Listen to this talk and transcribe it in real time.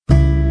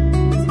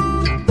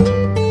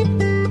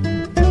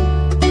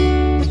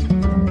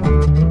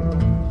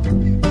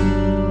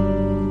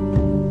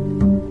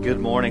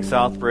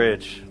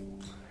Southbridge.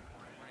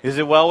 Is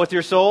it well with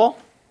your soul?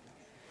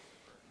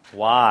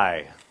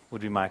 Why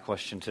would be my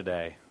question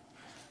today.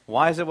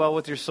 Why is it well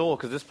with your soul?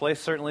 Because this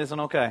place certainly isn't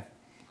okay.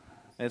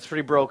 It's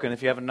pretty broken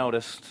if you haven't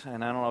noticed.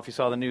 And I don't know if you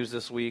saw the news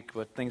this week,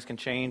 but things can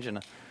change in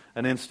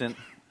an instant.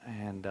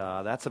 And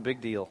that's a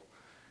big deal.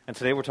 And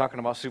today we're talking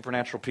about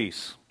supernatural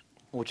peace,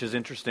 which is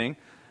interesting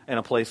in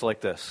a place like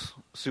this.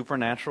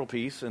 Supernatural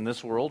peace in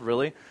this world,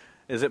 really?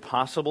 Is it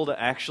possible to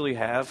actually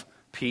have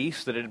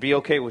peace, that it'd be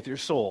okay with your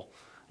soul,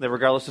 that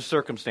regardless of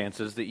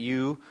circumstances, that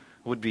you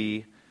would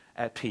be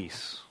at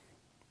peace?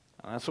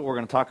 And that's what we're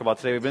going to talk about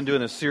today. We've been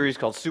doing this series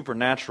called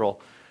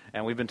Supernatural,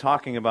 and we've been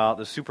talking about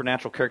the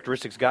supernatural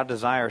characteristics God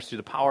desires through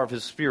the power of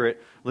His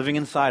Spirit living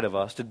inside of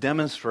us to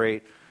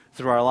demonstrate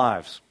through our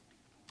lives.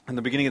 In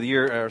the beginning of the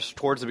year, or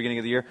towards the beginning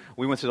of the year,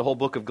 we went through the whole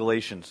book of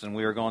Galatians, and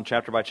we were going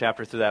chapter by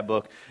chapter through that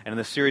book. And in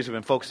this series, we've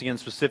been focusing in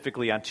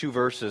specifically on two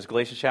verses,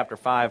 Galatians chapter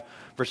 5,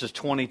 verses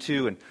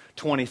 22 and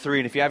 23.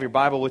 And if you have your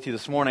Bible with you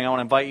this morning, I want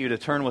to invite you to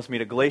turn with me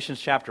to Galatians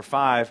chapter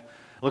 5,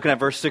 looking at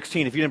verse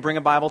 16. If you didn't bring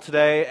a Bible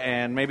today,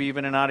 and maybe you've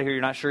been in and out of here,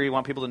 you're not sure, you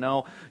want people to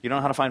know, you don't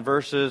know how to find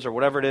verses or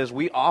whatever it is,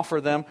 we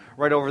offer them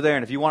right over there.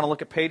 And if you want to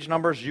look at page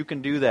numbers, you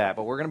can do that.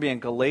 But we're going to be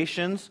in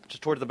Galatians,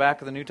 just towards the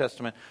back of the New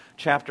Testament,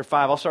 chapter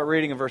 5. I'll start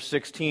reading in verse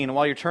 16. And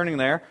while you're turning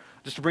there,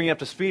 just to bring you up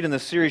to speed in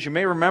this series, you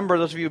may remember,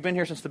 those of you who've been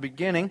here since the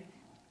beginning,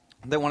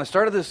 that when I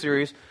started this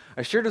series,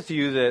 I shared with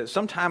you that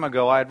some time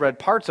ago I had read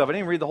parts of it. I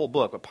didn't read the whole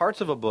book, but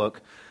parts of a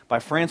book by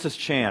Francis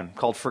Chan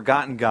called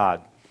Forgotten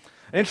God.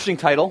 An interesting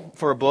title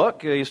for a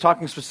book. He's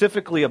talking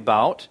specifically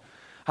about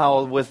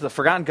how with the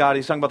Forgotten God,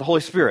 he's talking about the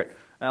Holy Spirit.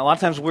 And a lot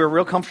of times we're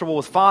real comfortable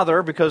with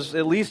Father because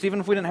at least even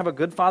if we didn't have a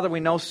good father, we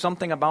know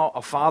something about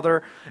a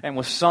father. And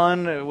with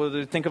Son,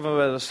 we think of him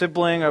as a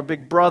sibling or a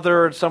big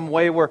brother. In some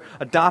way we're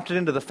adopted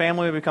into the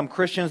family. We become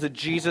Christians. That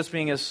Jesus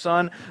being His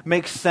Son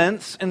makes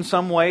sense in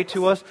some way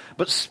to us.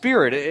 But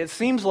Spirit, it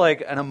seems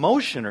like an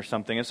emotion or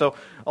something. And so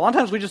a lot of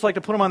times we just like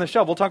to put them on the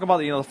shelf. We'll talk about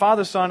the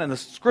Father, Son, and the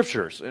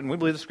Scriptures. And we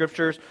believe the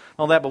Scriptures and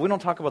all that, but we don't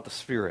talk about the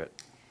Spirit.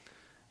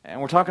 And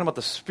we're talking about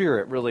the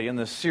Spirit, really, in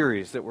this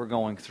series that we're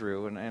going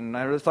through. And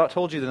I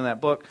told you that in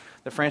that book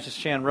that Francis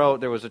Chan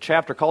wrote, there was a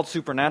chapter called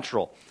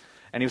Supernatural.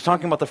 And he was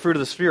talking about the fruit of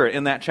the Spirit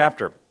in that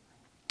chapter.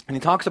 And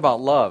he talks about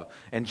love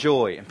and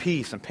joy and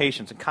peace and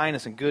patience and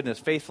kindness and goodness,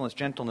 faithfulness,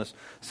 gentleness,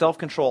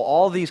 self-control,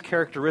 all these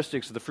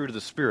characteristics of the fruit of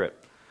the Spirit.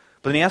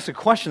 But then he asked a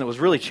question that was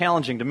really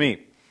challenging to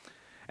me.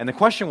 And the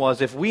question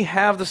was, if we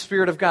have the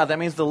Spirit of God, that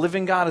means the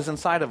living God is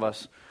inside of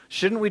us,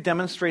 shouldn't we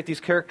demonstrate these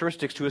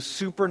characteristics to a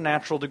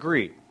supernatural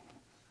degree?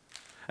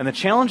 And the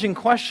challenging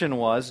question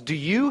was, do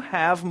you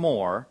have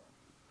more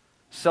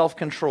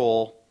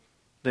self-control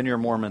than your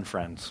Mormon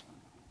friends?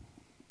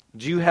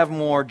 Do you have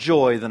more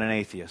joy than an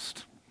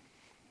atheist?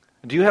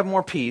 Do you have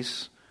more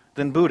peace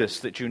than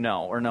Buddhists that you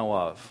know or know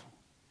of?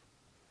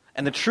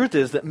 And the truth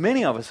is that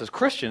many of us as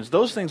Christians,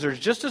 those things are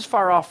just as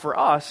far off for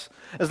us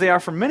as they are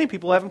for many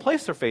people who haven't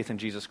placed their faith in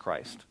Jesus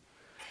Christ.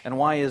 And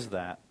why is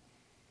that?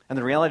 And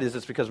the reality is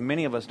it's because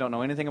many of us don't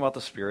know anything about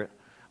the Spirit.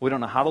 We don't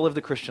know how to live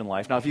the Christian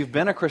life. Now, if you've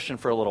been a Christian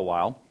for a little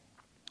while,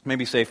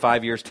 maybe say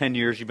 5 years, 10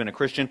 years, you've been a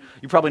Christian,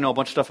 you probably know a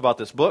bunch of stuff about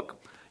this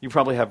book. You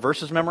probably have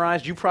verses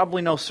memorized. You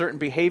probably know certain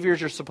behaviors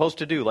you're supposed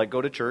to do, like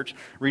go to church,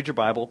 read your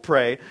Bible,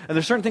 pray. And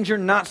there's certain things you're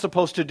not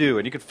supposed to do,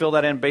 and you could fill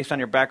that in based on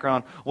your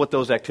background, what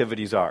those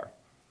activities are.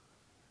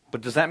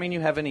 But does that mean you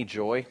have any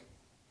joy?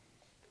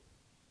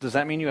 Does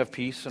that mean you have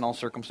peace in all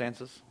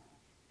circumstances?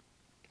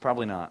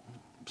 Probably not.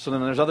 So then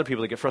there's other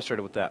people that get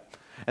frustrated with that.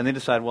 And they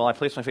decide, well, I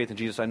place my faith in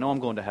Jesus. I know I'm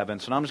going to heaven,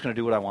 so now I'm just going to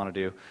do what I want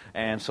to do.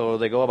 And so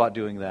they go about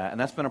doing that. And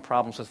that's been a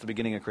problem since the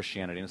beginning of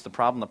Christianity. And it's the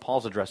problem that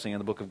Paul's addressing in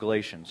the book of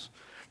Galatians.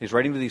 He's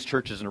writing to these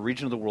churches in a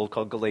region of the world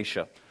called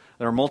Galatia.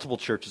 There are multiple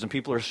churches, and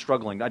people are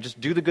struggling. I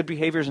just do the good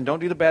behaviors and don't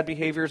do the bad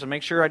behaviors and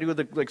make sure I do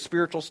the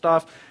spiritual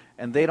stuff.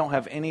 And they don't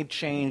have any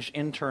change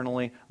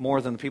internally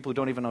more than the people who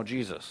don't even know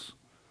Jesus.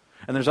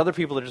 And there's other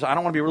people that just, I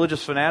don't want to be a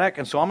religious fanatic,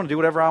 and so I'm going to do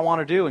whatever I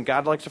want to do, and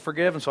God likes to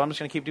forgive, and so I'm just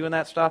going to keep doing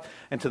that stuff.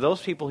 And to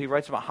those people, he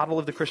writes about how to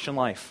live the Christian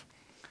life.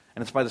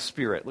 And it's by the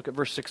Spirit. Look at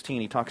verse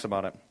 16. He talks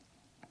about it.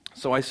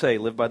 So I say,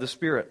 live by the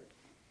Spirit.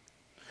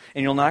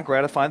 And you'll not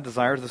gratify the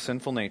desires of the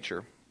sinful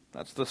nature.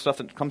 That's the stuff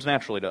that comes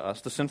naturally to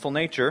us. The sinful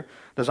nature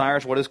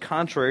desires what is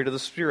contrary to the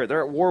Spirit.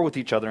 They're at war with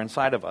each other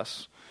inside of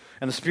us.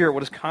 And the Spirit,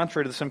 what is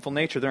contrary to the sinful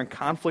nature, they're in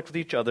conflict with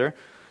each other,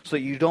 so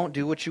that you don't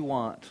do what you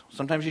want.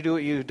 Sometimes you do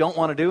what you don't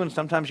want to do, and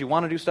sometimes you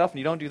want to do stuff and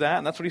you don't do that,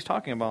 and that's what he's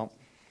talking about.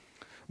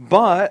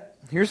 But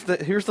here's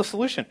the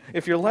solution.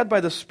 If you're led by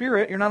the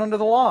Spirit, you're not under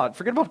the law.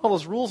 Forget about all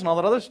those rules and all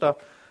that other stuff.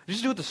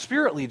 Just do what the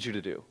Spirit leads you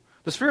to do.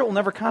 The Spirit will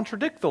never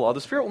contradict the law. The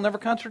Spirit will never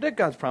contradict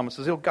God's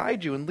promises. He'll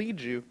guide you and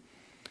lead you.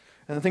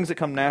 And the things that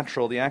come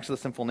natural, the acts of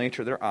the sinful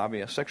nature, they're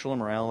obvious. Sexual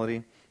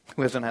immorality,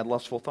 who hasn't had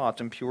lustful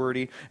thoughts,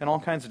 impurity, in all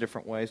kinds of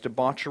different ways.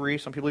 Debauchery,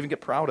 some people even get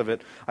proud of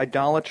it.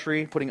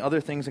 Idolatry, putting other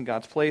things in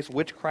God's place.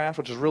 Witchcraft,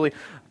 which is really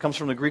comes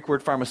from the Greek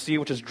word pharmacia,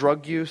 which is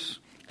drug use.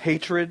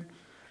 Hatred,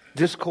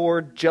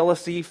 discord,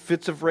 jealousy,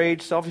 fits of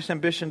rage, selfish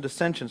ambition,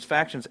 dissensions,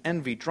 factions,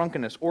 envy,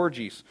 drunkenness,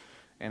 orgies.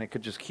 And it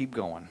could just keep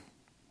going.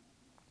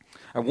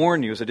 I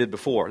warn you, as I did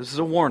before, this is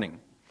a warning.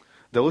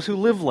 Those who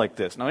live like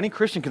this, now any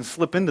Christian can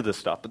slip into this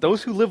stuff, but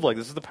those who live like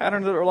this is the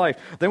pattern of their life,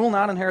 they will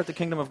not inherit the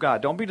kingdom of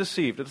God. Don't be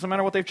deceived. It doesn't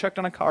matter what they've checked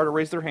on a card or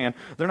raised their hand.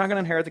 They're not going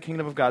to inherit the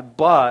kingdom of God.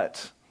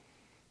 But,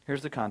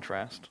 here's the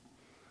contrast.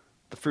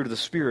 The fruit of the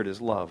Spirit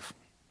is love,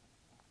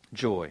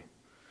 joy,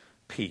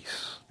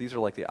 peace. These are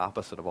like the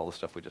opposite of all the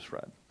stuff we just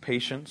read.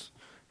 Patience,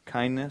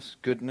 kindness,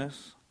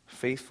 goodness,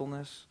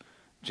 faithfulness,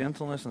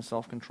 gentleness, and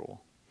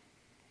self-control.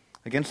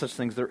 Against such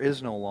things there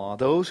is no law.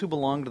 Those who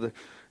belong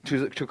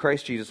to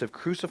Christ Jesus have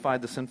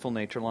crucified the sinful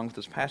nature along with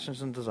its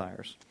passions and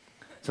desires.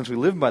 Since we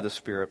live by the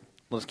Spirit,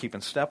 let us keep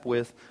in step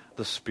with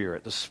the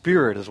Spirit. The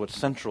Spirit is what's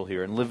central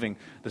here in living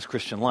this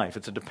Christian life.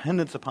 It's a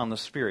dependence upon the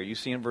Spirit. You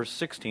see in verse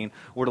 16,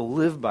 we're to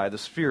live by the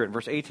Spirit. In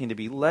verse 18, to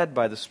be led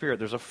by the Spirit.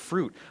 There's a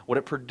fruit, what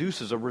it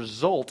produces, a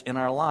result in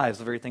our lives,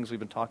 the very things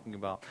we've been talking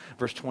about.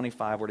 Verse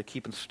 25, we're to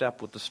keep in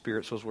step with the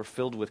Spirit so as we're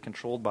filled with,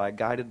 controlled by,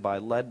 guided by,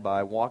 led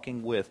by,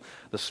 walking with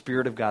the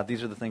Spirit of God.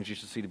 These are the things you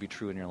should see to be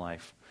true in your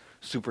life.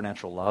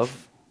 Supernatural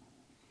love,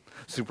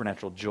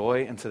 supernatural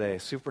joy, and today,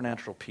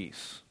 supernatural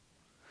peace.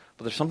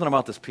 But there's something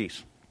about this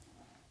peace.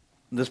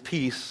 This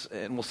peace,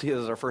 and we'll see it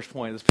as our first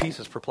point, this peace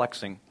is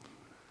perplexing.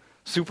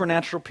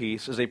 Supernatural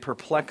peace is a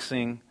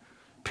perplexing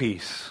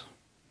peace.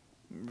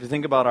 If you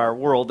think about our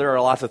world, there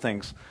are lots of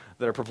things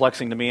that are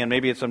perplexing to me, and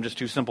maybe it's I'm just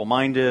too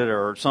simple-minded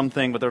or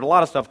something, but there's a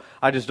lot of stuff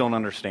I just don't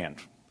understand.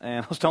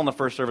 And I was telling the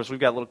first service, we've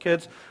got little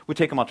kids, we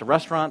take them out to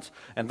restaurants,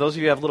 and those of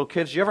you who have little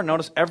kids, do you ever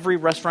notice every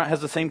restaurant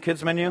has the same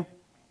kids menu?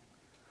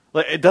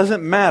 It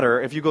doesn't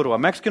matter if you go to a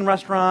Mexican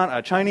restaurant,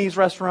 a Chinese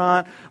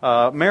restaurant,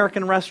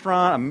 American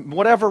restaurant,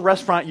 whatever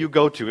restaurant you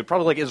go to. It's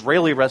probably like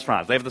Israeli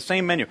restaurants. They have the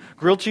same menu.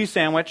 Grilled cheese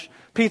sandwich,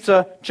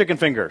 pizza, chicken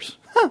fingers.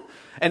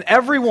 And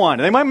everyone,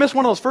 they might miss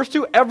one of those first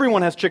two,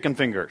 everyone has chicken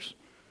fingers.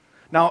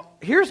 Now,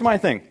 here's my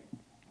thing.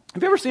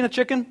 Have you ever seen a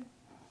chicken?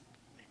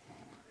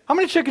 How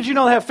many chickens do you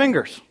know that have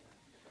fingers?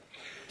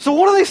 So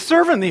what are they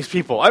serving these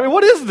people? I mean,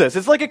 what is this?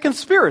 It's like a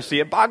conspiracy.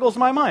 It boggles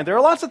my mind. There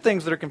are lots of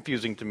things that are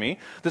confusing to me,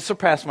 that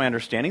surpass my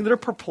understanding, that are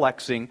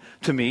perplexing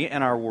to me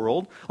in our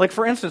world. Like,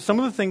 for instance, some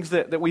of the things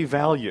that we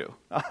value.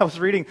 I was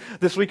reading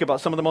this week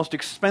about some of the most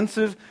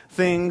expensive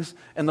things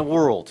in the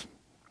world.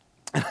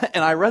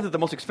 And I read that the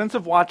most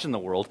expensive watch in the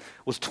world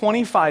was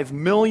 $25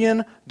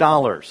 million. And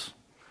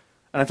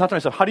I thought to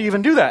myself, how do you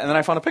even do that? And then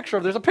I found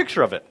there's a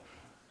picture of it.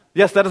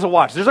 Yes, that is a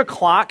watch. There's a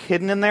clock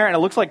hidden in there, and it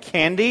looks like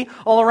candy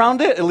all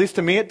around it. At least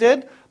to me it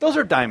did. Those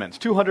are diamonds,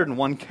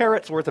 201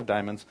 carats worth of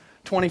diamonds,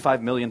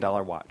 $25 million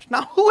watch.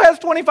 Now, who has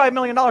 $25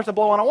 million to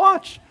blow on a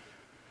watch?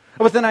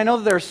 But then I know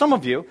that there are some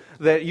of you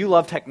that you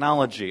love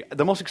technology.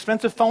 The most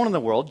expensive phone in the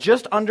world,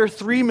 just under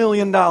 $3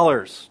 million,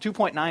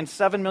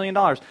 $2.97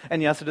 million.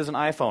 And yes, it is an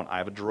iPhone. I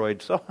have a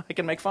Droid, so I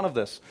can make fun of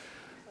this.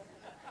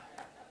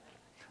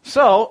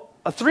 So,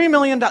 a $3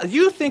 million,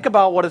 you think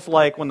about what it's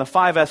like when the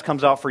 5S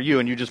comes out for you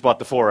and you just bought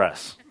the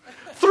 4S.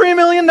 $3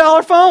 million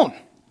phone.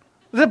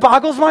 That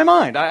boggles my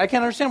mind. I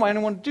can't understand why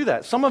anyone would do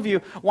that. Some of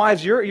you,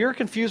 wives, you're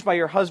confused by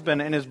your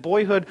husband and his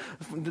boyhood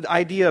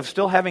idea of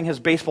still having his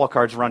baseball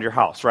cards around your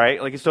house,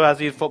 right? Like he still has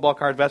these football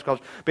cards, basketball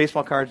cards,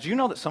 baseball cards. Do you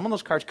know that some of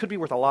those cards could be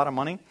worth a lot of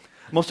money?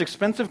 Most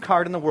expensive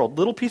card in the world,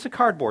 little piece of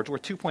cardboard,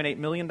 worth $2.8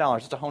 million.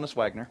 It's a Honus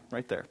Wagner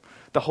right there.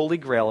 The holy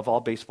grail of all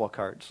baseball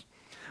cards.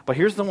 But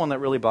here's the one that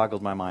really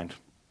boggled my mind.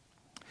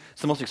 It's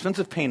the most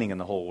expensive painting in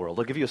the whole world.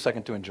 I'll give you a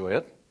second to enjoy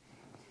it.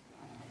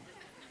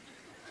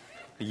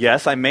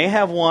 Yes, I may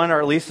have one, or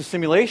at least a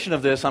simulation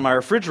of this on my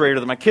refrigerator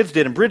that my kids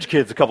did in Bridge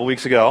Kids a couple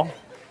weeks ago.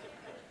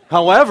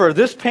 However,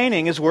 this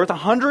painting is worth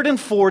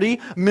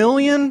 $140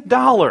 million.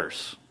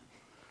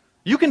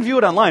 You can view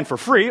it online for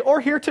free or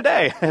here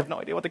today. I have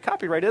no idea what the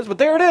copyright is, but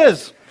there it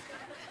is.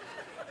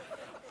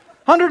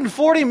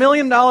 $140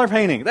 million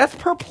painting. That's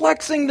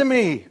perplexing to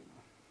me.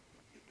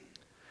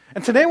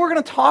 And today we're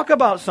going to talk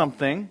about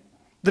something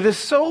that is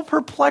so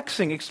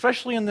perplexing,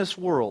 especially in this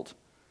world,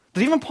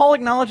 that even Paul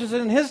acknowledges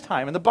it in his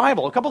time, in the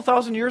Bible, a couple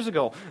thousand years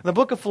ago. In the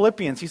book of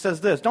Philippians, he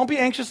says this, don't be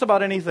anxious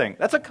about anything.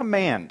 That's a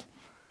command.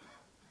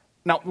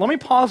 Now, let me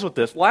pause with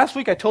this. Last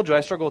week I told you I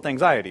struggle with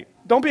anxiety.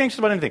 Don't be anxious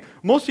about anything.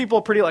 Most people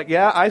are pretty like,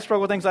 yeah, I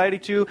struggle with anxiety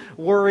too,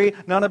 worry,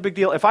 not a big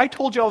deal. If I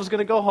told you I was going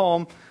to go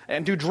home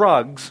and do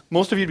drugs,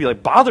 most of you would be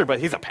like, bothered, but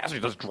he's a pastor,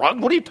 he does drugs?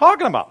 What are you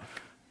talking about?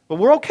 But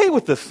we're okay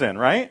with this sin,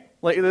 right?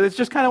 Like, it's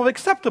just kind of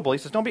acceptable. He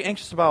says, don't be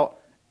anxious about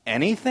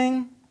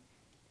anything?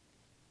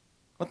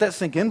 Let that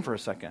sink in for a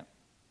second.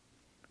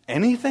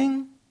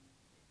 Anything?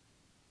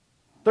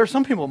 There are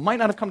some people who might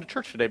not have come to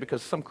church today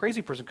because some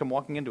crazy person come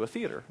walking into a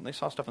theater and they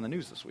saw stuff in the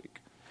news this week.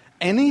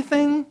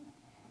 Anything?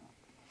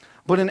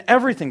 But in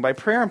everything, by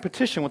prayer and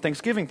petition with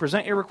thanksgiving,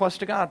 present your requests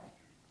to God.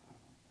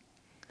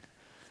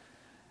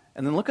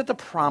 And then look at the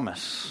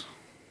promise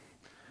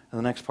in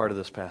the next part of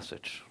this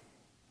passage.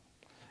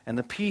 And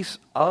the peace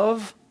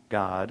of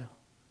God,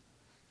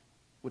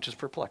 which is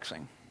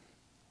perplexing.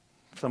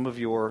 Some of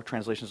your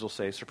translations will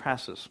say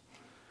surpasses,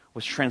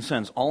 which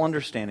transcends all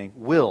understanding,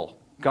 will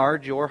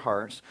guard your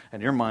hearts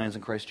and your minds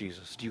in Christ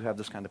Jesus. Do you have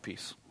this kind of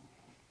peace?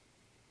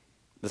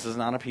 This is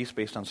not a peace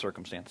based on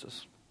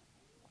circumstances.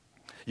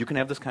 You can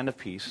have this kind of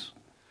peace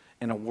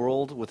in a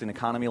world with an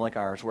economy like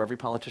ours where every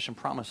politician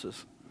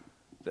promises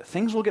that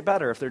things will get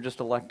better if they're just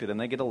elected, and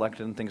they get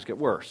elected and things get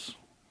worse.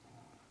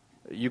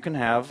 You can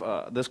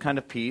have this kind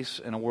of peace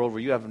in a world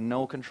where you have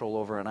no control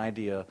over an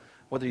idea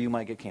whether you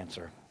might get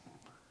cancer.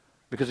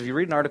 Because if you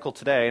read an article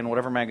today in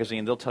whatever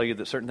magazine, they'll tell you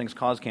that certain things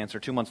cause cancer.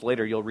 2 months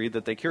later, you'll read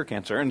that they cure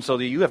cancer, and so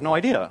you have no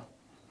idea.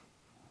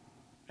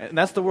 And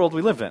that's the world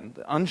we live in,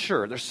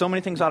 unsure. There's so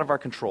many things out of our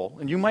control.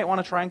 And you might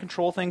want to try and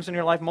control things in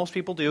your life. Most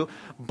people do,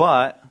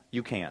 but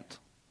you can't.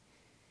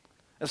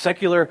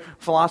 Secular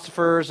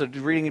philosophers,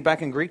 reading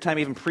back in Greek time,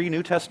 even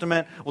pre-New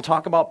Testament, will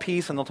talk about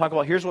peace, and they'll talk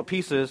about, here's what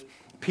peace is.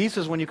 Peace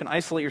is when you can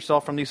isolate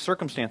yourself from these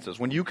circumstances,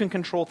 when you can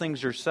control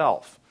things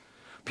yourself.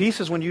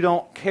 Peace is when you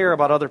don't care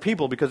about other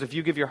people, because if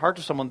you give your heart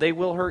to someone, they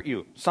will hurt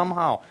you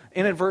somehow,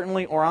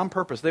 inadvertently or on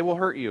purpose. They will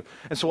hurt you.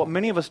 And so what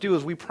many of us do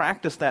is we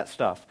practice that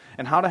stuff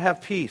and how to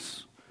have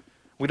peace.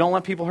 We don't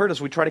let people hurt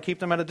us. We try to keep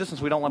them at a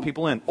distance. We don't let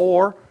people in.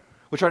 Or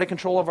we try to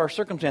control of our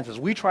circumstances.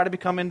 We try to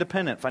become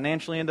independent,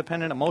 financially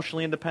independent,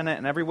 emotionally independent,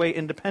 in every way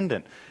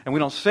independent. And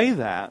we don't say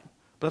that,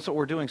 but that's what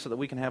we're doing so that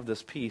we can have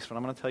this peace. But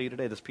I'm going to tell you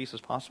today, this peace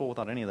is possible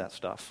without any of that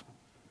stuff.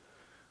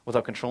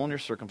 Without controlling your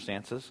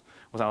circumstances,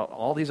 without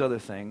all these other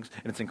things,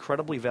 and it's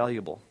incredibly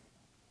valuable.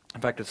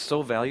 In fact, it's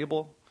so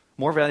valuable,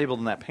 more valuable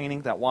than that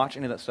painting, that watch,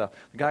 any of that stuff.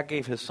 God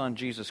gave his son,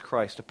 Jesus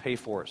Christ, to pay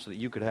for it so that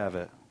you could have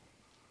it.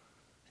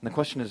 And the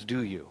question is,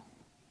 do you?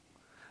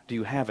 Do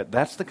you have it?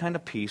 That's the kind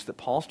of peace that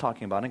Paul's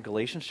talking about in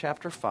Galatians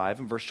chapter 5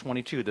 and verse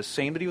 22. The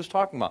same that he was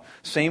talking about.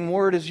 Same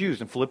word is used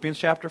in Philippians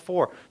chapter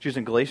 4. It's used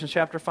in Galatians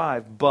chapter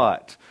 5.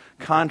 But,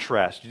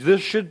 contrast, there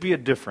should be a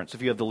difference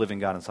if you have the living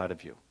God inside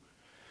of you.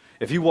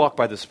 If you walk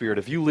by the Spirit,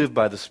 if you live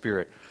by the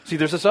Spirit. See,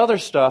 there's this other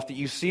stuff that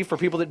you see for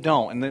people that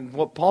don't. And then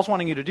what Paul's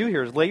wanting you to do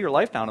here is lay your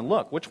life down and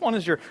look. Which one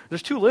is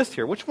there's two lists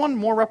here. Which one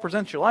more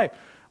represents your life?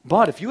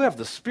 But if you have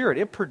the Spirit,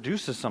 it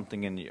produces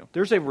something in you.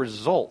 There's a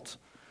result.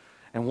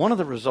 And one of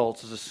the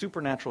results is a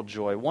supernatural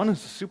joy. One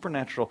is a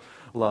supernatural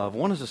love.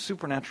 One is a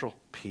supernatural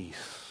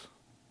peace.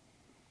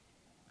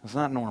 It's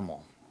not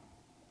normal.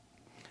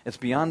 It's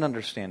beyond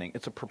understanding.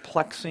 It's a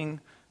perplexing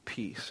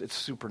peace. It's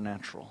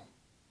supernatural.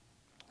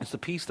 It's the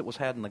peace that was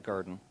had in the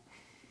garden,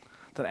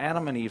 that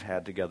Adam and Eve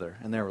had together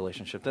in their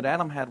relationship, that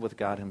Adam had with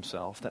God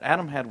himself, that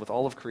Adam had with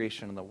all of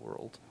creation in the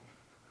world.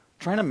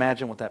 Try and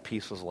imagine what that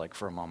peace was like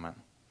for a moment.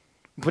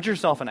 Put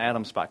yourself in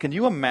Adam's spot. Can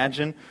you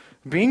imagine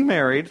being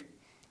married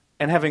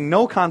and having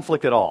no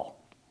conflict at all?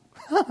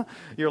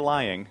 You're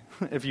lying,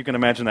 if you can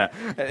imagine that.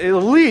 At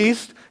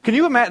least, can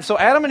you imagine? So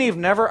Adam and Eve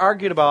never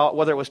argued about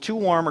whether it was too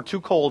warm or too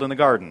cold in the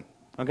garden,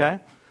 okay?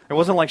 It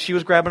wasn't like she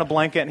was grabbing a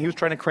blanket and he was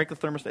trying to crank the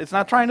thermostat. It's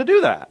not trying to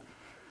do that.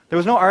 There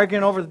was no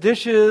arguing over the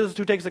dishes,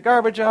 who takes the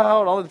garbage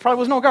out. There probably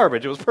was no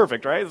garbage. It was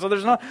perfect, right? So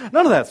there's none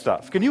of that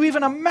stuff. Can you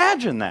even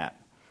imagine that?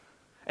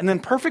 And then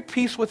perfect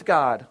peace with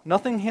God.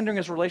 Nothing hindering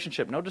his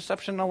relationship. No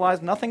deception, no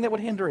lies. Nothing that would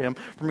hinder him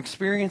from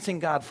experiencing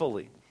God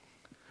fully.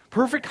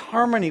 Perfect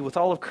harmony with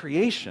all of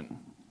creation.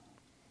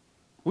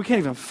 We can't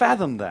even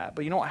fathom that.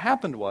 But you know what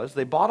happened was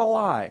they bought a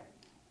lie.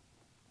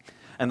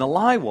 And the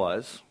lie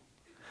was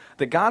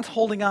that God's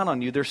holding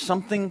on you. There's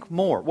something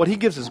more. What he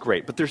gives is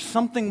great, but there's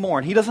something more,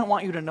 and he doesn't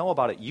want you to know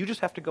about it. You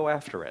just have to go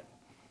after it.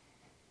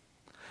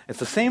 It's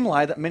the same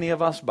lie that many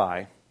of us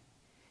buy,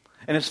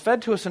 and it's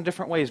fed to us in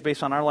different ways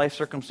based on our life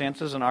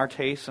circumstances and our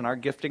tastes and our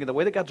gifting and the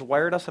way that God's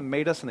wired us and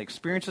made us and the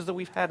experiences that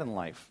we've had in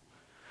life.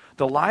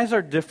 The lies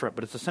are different,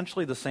 but it's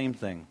essentially the same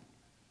thing.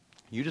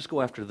 You just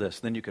go after this,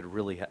 then you could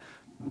really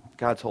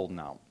God's holding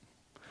out.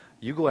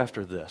 You go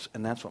after this,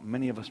 and that's what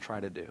many of us try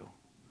to do.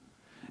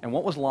 And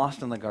what was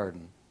lost in the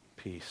garden?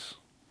 Peace.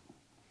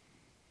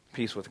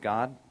 Peace with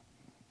God,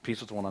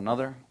 peace with one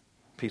another,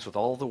 peace with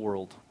all of the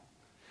world.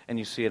 And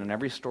you see it in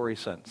every story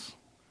since.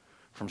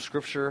 From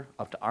Scripture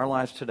up to our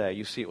lives today,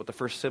 you see it with the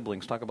first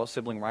siblings. Talk about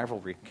sibling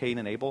rivalry. Cain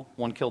and Abel,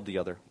 one killed the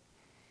other.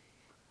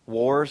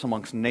 Wars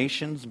amongst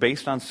nations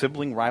based on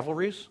sibling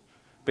rivalries,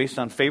 based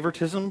on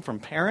favoritism from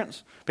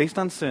parents, based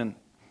on sin.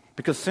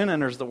 Because sin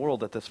enters the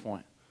world at this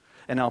point.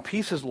 And now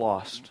peace is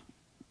lost.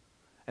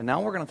 And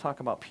now we're going to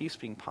talk about peace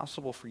being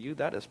possible for you.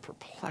 That is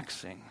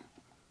perplexing.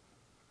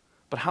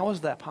 But how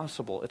is that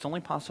possible? It's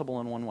only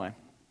possible in one way.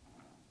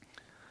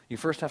 You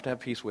first have to have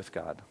peace with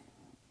God.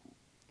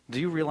 Do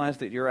you realize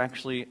that you're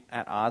actually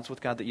at odds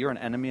with God, that you're an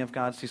enemy of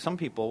God? See, some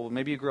people,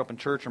 maybe you grew up in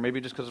church, or maybe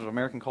just because of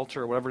American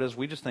culture or whatever it is,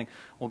 we just think,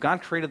 well,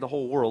 God created the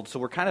whole world, so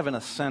we're kind of in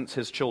a sense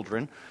his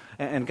children.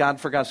 And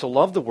for God so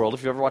loved the world,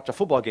 if you ever watched a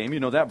football game, you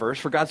know that verse,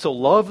 for God so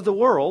loved the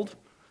world,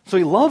 so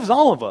he loves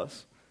all of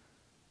us.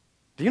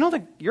 Do you know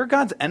that you're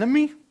God's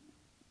enemy?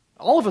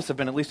 All of us have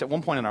been, at least at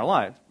one point in our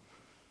lives.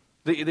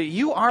 That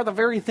you are the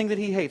very thing that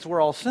he hates.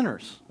 We're all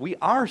sinners. We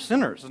are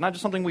sinners. It's not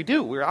just something we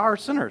do. We are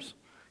sinners.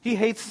 He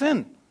hates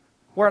sin.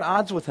 We're at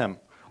odds with him.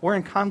 We're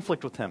in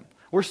conflict with him.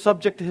 We're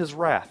subject to his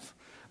wrath.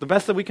 The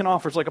best that we can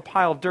offer is like a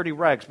pile of dirty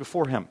rags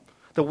before him.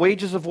 The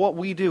wages of what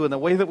we do and the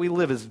way that we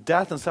live is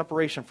death and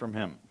separation from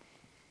him.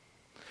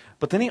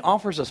 But then he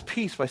offers us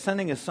peace by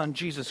sending his son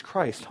Jesus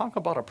Christ. Talk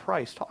about a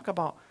price. Talk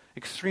about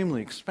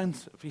extremely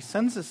expensive. He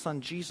sends his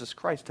son Jesus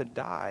Christ to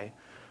die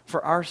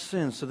for our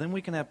sins so then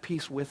we can have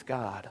peace with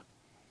God.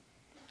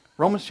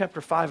 Romans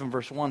chapter 5 and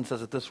verse 1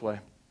 says it this way.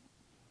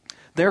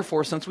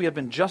 Therefore, since we have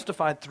been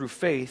justified through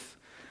faith,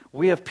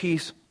 we have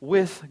peace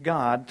with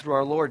God through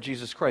our Lord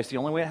Jesus Christ. The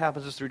only way it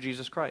happens is through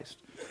Jesus Christ.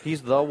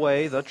 He's the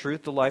way, the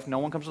truth, the life. No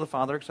one comes to the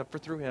Father except for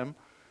through him.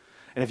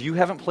 And if you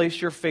haven't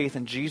placed your faith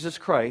in Jesus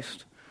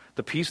Christ,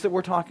 the peace that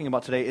we're talking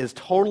about today is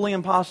totally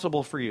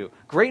impossible for you.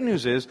 Great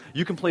news is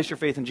you can place your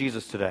faith in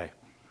Jesus today.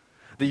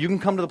 That you can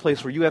come to the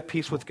place where you have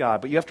peace with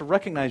God, but you have to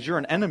recognize you're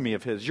an enemy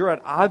of his. You're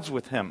at odds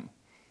with him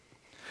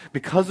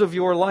because of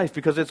your life,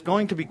 because it's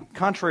going to be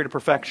contrary to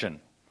perfection.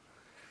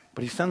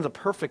 But he sends a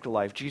perfect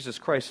life, Jesus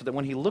Christ, so that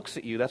when he looks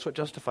at you, that's what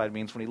justified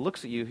means. When he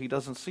looks at you, he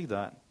doesn't see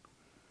that.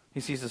 He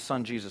sees his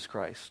son, Jesus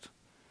Christ.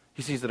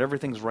 He sees that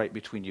everything's right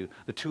between you.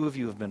 The two of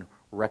you have been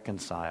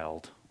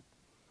reconciled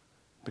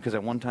because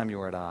at one time you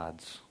were at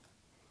odds.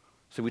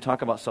 So we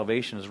talk about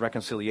salvation as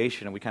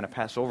reconciliation, and we kind of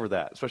pass over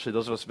that, especially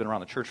those of us who have been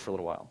around the church for a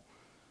little while.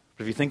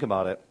 But if you think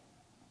about it,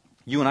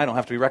 you and I don't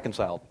have to be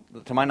reconciled.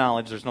 To my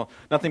knowledge, there's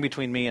nothing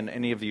between me and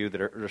any of you that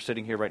are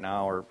sitting here right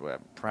now or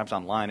perhaps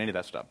online, any of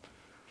that stuff.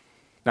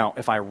 Now,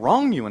 if I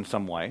wrong you in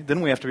some way,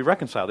 then we have to be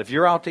reconciled. If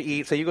you're out to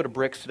eat, say you go to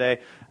Bricks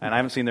today, and I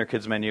haven't seen their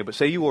kids' menu, but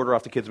say you order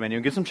off the kids' menu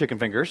and get some chicken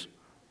fingers,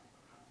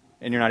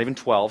 and you're not even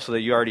 12, so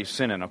that you're already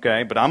sinning,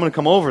 okay? But I'm going to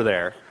come over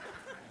there,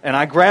 and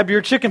I grab your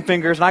chicken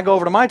fingers, and I go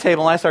over to my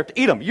table, and I start to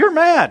eat them. You're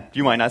mad.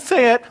 You might not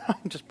say it. I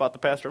just bought the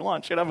pastor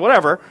lunch,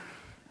 whatever.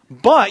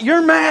 But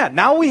you're mad.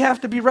 Now we have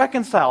to be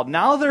reconciled.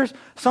 Now there's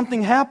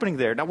something happening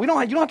there. Now you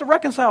don't have to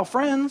reconcile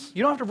friends.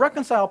 You don't have to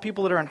reconcile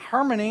people that are in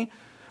harmony.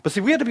 But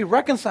see, we had to be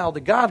reconciled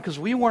to God because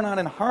we were not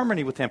in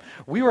harmony with him.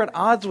 We were at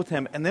odds with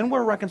him, and then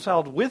we're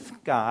reconciled with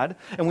God,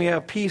 and we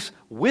have peace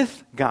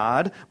with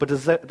God, but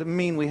does that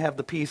mean we have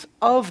the peace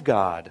of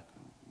God?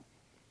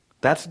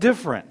 That's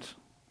different.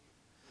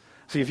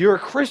 See, if you're a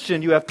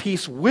Christian, you have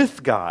peace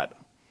with God.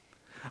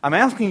 I'm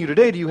asking you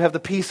today, do you have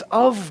the peace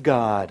of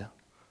God?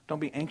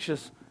 Don't be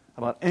anxious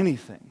about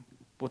anything.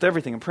 But with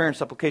everything, in prayer and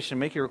supplication,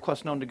 make your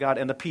request known to God,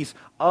 and the peace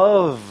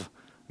of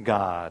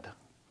God,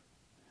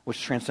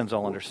 which transcends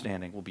all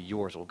understanding, will be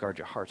yours. It will guard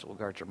your hearts. It will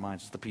guard your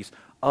minds. It's the peace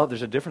of.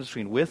 There's a difference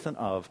between with and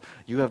of.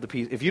 You have the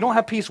peace. If you don't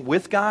have peace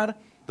with God,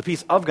 the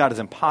peace of God is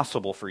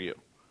impossible for you.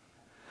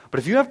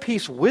 But if you have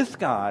peace with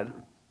God,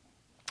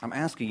 I'm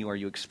asking you, are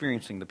you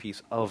experiencing the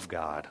peace of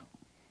God?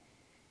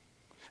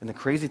 And the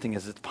crazy thing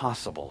is, it's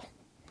possible.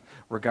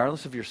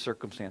 Regardless of your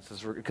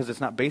circumstances, because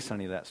it's not based on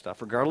any of that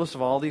stuff, regardless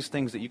of all these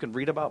things that you can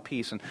read about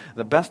peace, and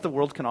the best the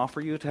world can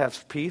offer you to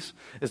have peace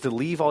is to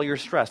leave all your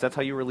stress. That's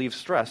how you relieve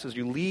stress, is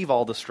you leave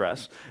all the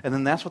stress, and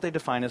then that's what they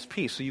define as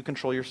peace, so you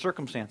control your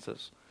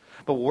circumstances.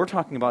 But what we're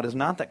talking about is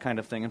not that kind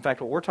of thing. In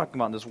fact, what we're talking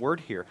about in this word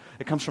here,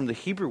 it comes from the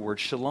Hebrew word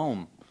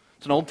shalom.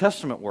 It's an Old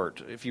Testament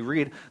word. If you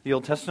read the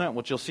Old Testament,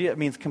 what you'll see, it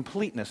means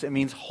completeness. It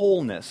means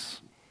wholeness.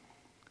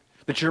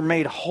 That you're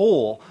made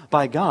whole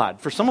by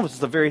God. For some of us, it's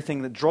the very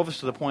thing that drove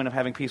us to the point of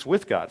having peace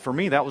with God. For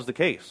me, that was the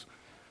case.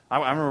 I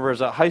remember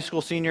as a high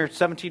school senior,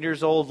 17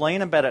 years old,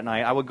 laying in bed at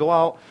night, I would go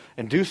out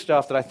and do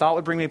stuff that I thought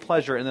would bring me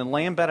pleasure, and then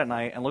lay in bed at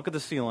night and look at the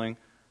ceiling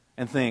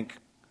and think,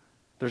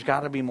 there's got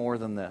to be more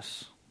than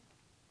this.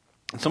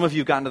 And some of you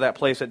have gotten to that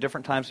place at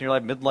different times in your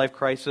life, midlife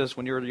crisis,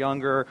 when you were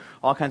younger,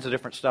 all kinds of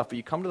different stuff, but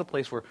you come to the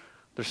place where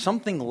there's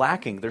something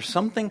lacking, there's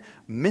something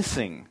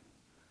missing.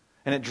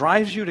 And it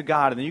drives you to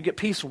God, and then you get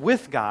peace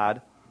with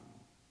God.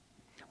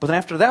 But then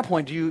after that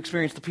point, do you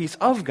experience the peace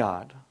of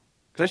God?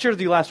 Because I shared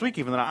with you last week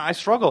even that I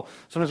struggle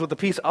sometimes with the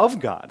peace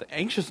of God.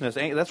 Anxiousness,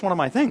 that's one of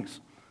my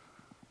things.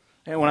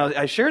 And when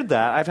I shared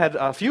that, I've had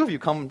a few of you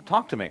come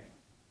talk to me.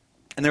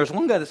 And there was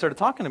one guy that started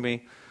talking to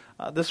me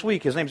this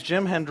week. His name's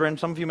Jim Hendren.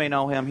 Some of you may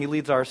know him. He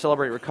leads our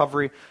Celebrate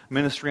Recovery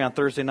ministry on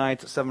Thursday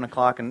nights at 7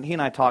 o'clock, and he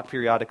and I talk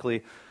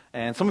periodically.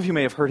 And some of you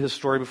may have heard his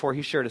story before.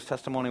 He shared his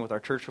testimony with our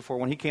church before.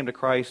 When he came to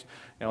Christ,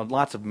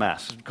 lots of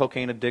mess,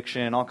 cocaine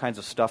addiction, all kinds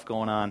of stuff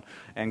going on.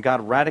 And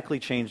God radically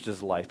changed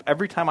his life.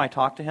 Every time I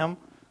talk to him,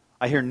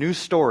 I hear new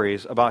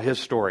stories about his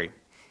story.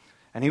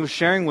 And he was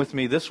sharing with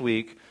me this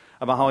week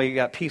about how he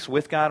got peace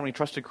with God when he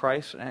trusted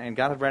Christ, and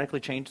God had radically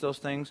changed those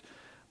things.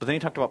 But then he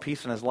talked about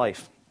peace in his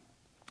life.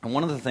 And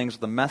one of the things,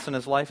 the mess in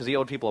his life, is he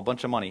owed people a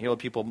bunch of money. He owed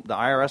people the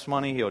IRS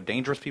money. He owed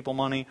dangerous people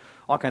money,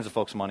 all kinds of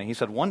folks money. He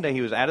said one day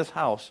he was at his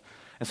house,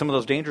 and some of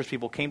those dangerous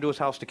people came to his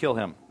house to kill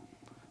him,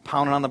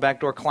 pounding on the back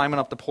door, climbing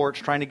up the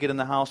porch, trying to get in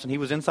the house, and he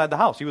was inside the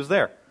house. He was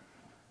there.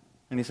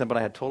 And he said, but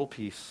I had total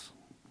peace.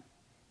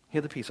 He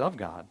had the peace of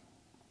God.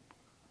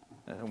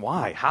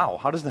 Why? How?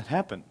 How does that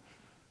happen?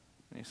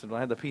 And he said, well, I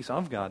had the peace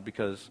of God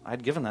because I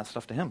had given that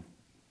stuff to him.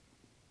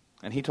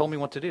 And he told me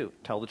what to do.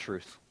 Tell the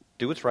truth.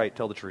 Do what's right.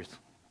 Tell the truth.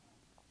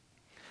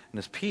 And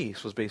his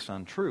peace was based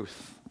on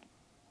truth.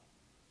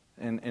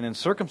 And in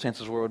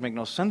circumstances where it would make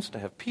no sense to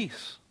have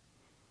peace.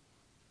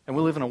 And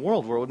we live in a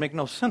world where it would make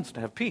no sense to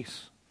have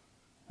peace.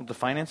 With the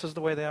finances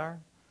the way they are,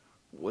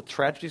 with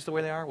tragedies the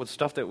way they are, with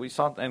stuff that we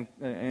saw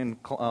in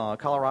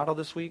Colorado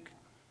this week,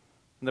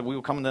 that we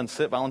would come and then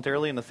sit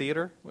voluntarily in the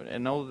theater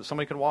and know that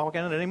somebody could walk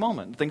in at any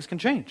moment. Things can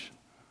change.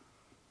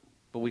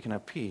 But we can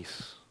have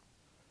peace.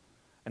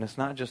 And it's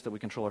not just that we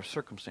control our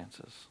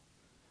circumstances.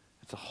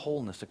 It's a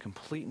wholeness, a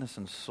completeness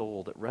in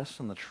soul that rests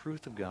in the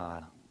truth of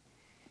God.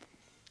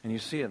 And you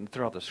see it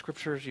throughout the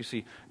scriptures. You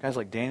see guys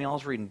like Daniel. I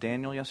was reading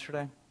Daniel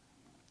yesterday.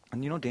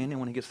 And you know Daniel,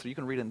 when he gets through, you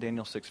can read it in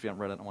Daniel 6 if you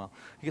haven't read it in a while.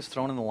 He gets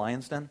thrown in the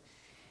lion's den.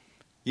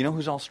 You know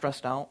who's all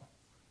stressed out?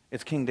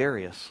 It's King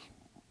Darius.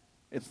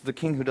 It's the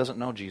king who doesn't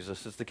know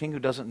Jesus. It's the king who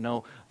doesn't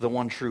know the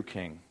one true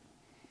king.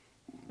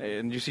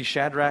 And you see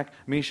Shadrach,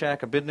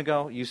 Meshach,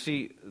 Abednego. You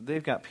see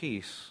they've got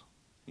peace.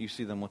 You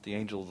see them with the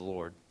angel of the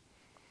Lord.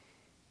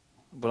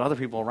 But other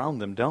people around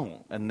them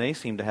don't. And they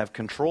seem to have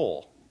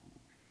control.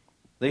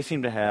 They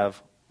seem to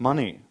have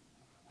money.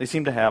 They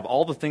seem to have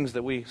all the things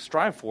that we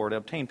strive for to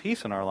obtain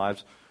peace in our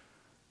lives.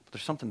 But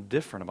there's something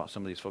different about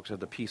some of these folks who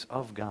have the peace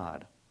of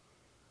God.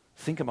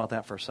 Think about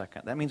that for a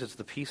second. That means it's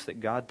the peace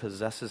that God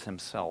possesses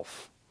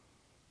himself.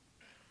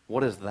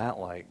 What is that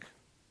like?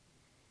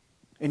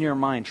 In your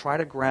mind, try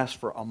to grasp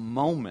for a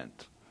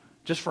moment,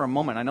 just for a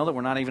moment. I know that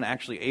we're not even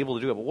actually able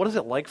to do it, but what is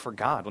it like for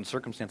God when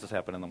circumstances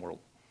happen in the world?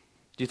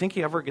 Do you think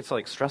he ever gets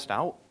stressed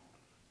out?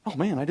 Oh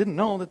man, I didn't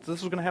know that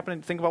this was going to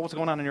happen. Think about what's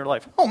going on in your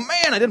life. Oh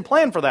man, I didn't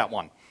plan for that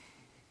one.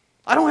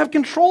 I don't have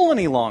control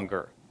any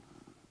longer.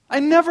 I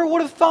never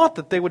would have thought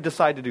that they would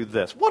decide to do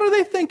this. What are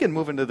they thinking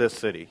moving to this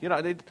city?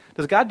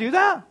 Does God do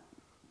that?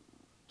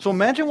 So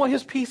imagine what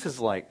his peace is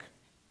like.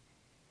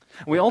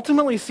 We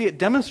ultimately see it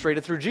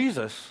demonstrated through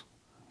Jesus.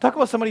 Talk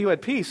about somebody who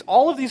had peace.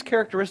 All of these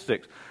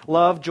characteristics,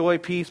 love, joy,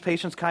 peace,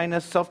 patience,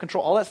 kindness,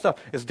 self-control, all that stuff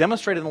is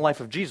demonstrated in the life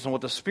of Jesus. And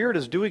what the Spirit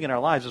is doing in our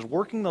lives is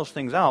working those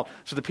things out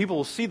so that people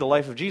will see the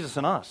life of Jesus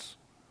in us.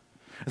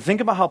 And think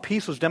about how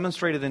peace was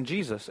demonstrated in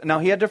Jesus. And now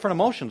he had different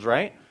emotions,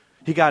 right?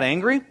 He got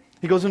angry.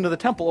 He goes into the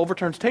temple,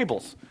 overturns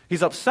tables.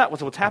 He's upset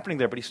with what's happening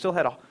there, but he still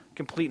had a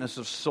completeness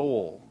of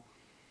soul.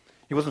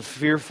 He wasn't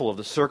fearful of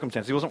the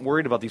circumstance. He wasn't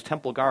worried about these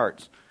temple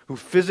guards who,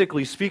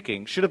 physically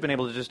speaking, should have been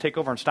able to just take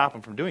over and stop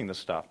him from doing this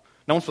stuff.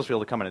 No one's supposed to be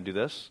able to come in and do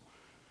this.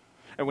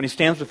 And when he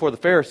stands before the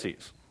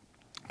Pharisees,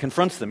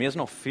 confronts them, he has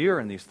no fear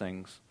in these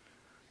things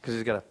because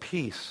he's got a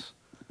peace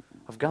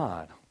of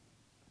God.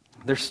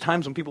 There's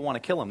times when people want to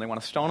kill him. They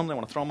want to stone him. They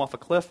want to throw him off a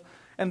cliff.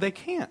 And they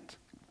can't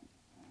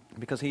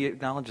because he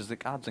acknowledges that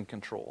God's in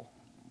control.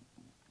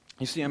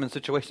 You see him in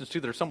situations, too,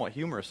 that are somewhat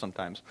humorous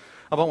sometimes.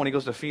 How about when he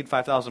goes to feed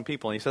 5,000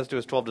 people and he says to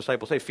his 12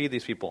 disciples, hey, feed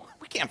these people.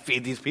 We can't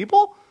feed these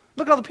people.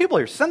 Look at all the people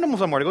here. Send them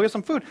somewhere to go get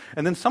some food.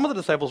 And then some of the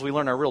disciples we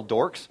learn are real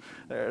dorks.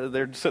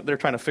 They're sitting there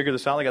trying to figure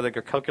this out. They got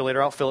their calculator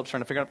out. Philip's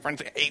trying to figure out,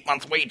 friends, 8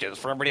 months' wages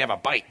for everybody to have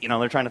a bite.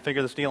 They're trying to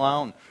figure this deal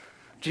out. And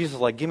Jesus is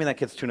like, give me that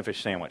kid's tuna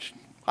fish sandwich.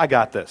 I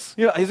got this.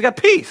 He's got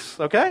peace,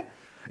 okay?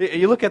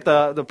 You look at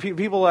the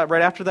people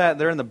right after that,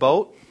 they're in the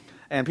boat,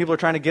 and people are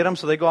trying to get them,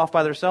 so they go off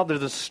by themselves.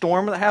 There's a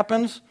storm that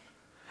happens,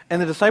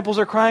 and the disciples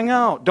are crying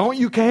out, don't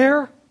you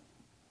care?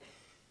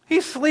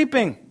 He's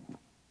sleeping.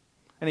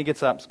 And he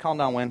gets up, calm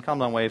down wind, calm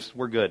down waves,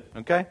 we're good,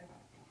 okay?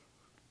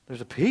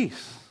 There's a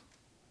peace.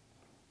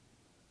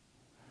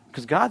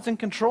 Because God's in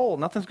control.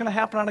 Nothing's going to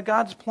happen out of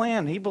God's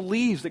plan. He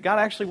believes that God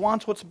actually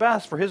wants what's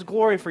best for his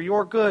glory, for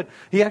your good.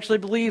 He actually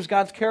believes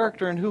God's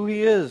character and who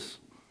he is.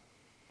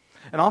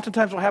 And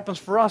oftentimes what happens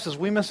for us is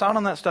we miss out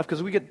on that stuff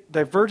because we get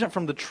divergent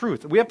from the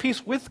truth. We have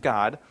peace with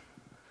God,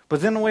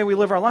 but then the way we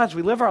live our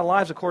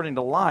lives according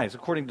to lies,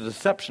 according to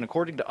deception,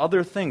 according to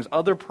other things,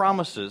 other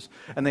promises,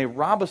 and they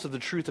rob us of the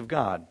truth of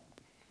God.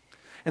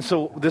 And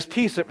so this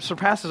peace, it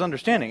surpasses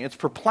understanding. It's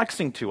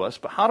perplexing to us,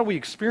 but how do we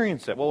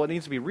experience it? Well, it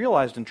needs to be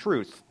realized in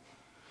truth.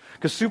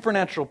 Because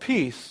supernatural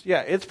peace,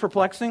 it's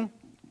perplexing,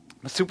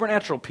 but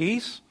supernatural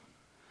peace,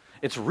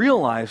 it's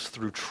realized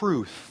through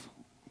truth.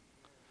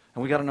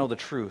 And we got to know the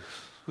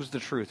truth. Who's the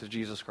truth? It's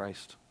Jesus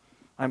Christ.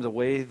 I'm the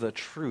way, the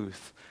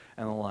truth,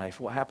 and the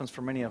life. What happens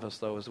for many of us,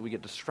 though, is that we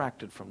get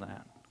distracted from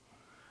that.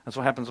 That's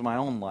what happens in my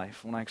own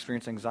life. When I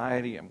experience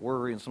anxiety and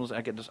worry, and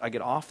sometimes I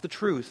get off the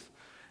truth,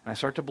 and I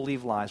start to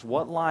believe lies.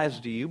 What lies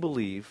do you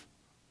believe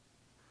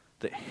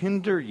that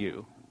hinder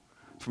you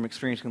from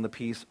experiencing the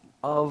peace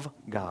of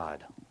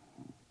God?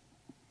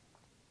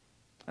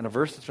 And a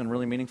verse that's been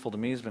really meaningful to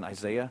me has been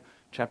Isaiah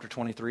chapter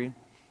 23,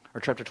 or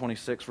chapter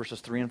 26,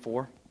 verses 3 and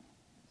 4.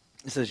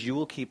 It says, you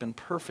will keep in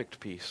perfect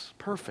peace,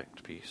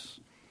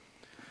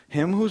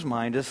 him whose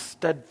mind is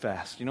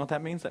steadfast. You know what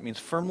that means? That means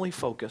firmly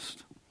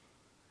focused.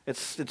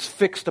 It's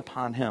fixed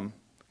upon him.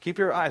 Keep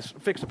your eyes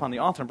fixed upon the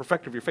author and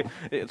perfecter of your faith.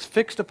 It's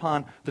fixed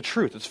upon the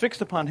truth. It's fixed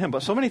upon him.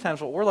 But so many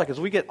times what we're like is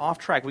we get off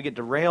track. We get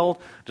derailed,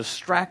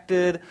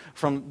 distracted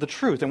from the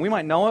truth. And we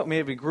might know it.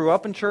 Maybe we grew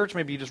up in church.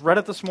 Maybe you just read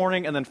it this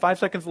morning, and then 5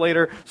 seconds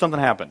later, something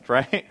happened,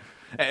 right?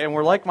 And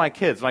we're like my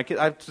kids. I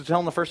tell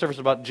them the first service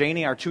about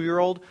Janie, our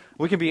 2-year-old.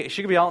 She could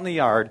be out in the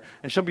yard,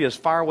 and she'll be as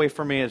far away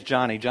from me as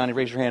Johnny. Johnny,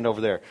 raise your hand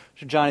over there.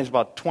 Johnny's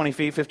about 20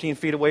 feet, 15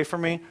 feet away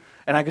from me.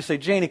 And I could say,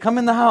 Janie, come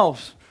in the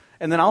house.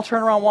 And then I'll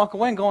turn around, walk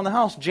away, and go in the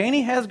house.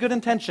 Janie has good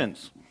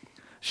intentions.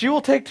 She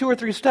will take 2 or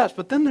 3 steps,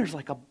 but then there's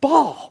like a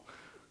ball.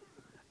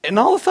 And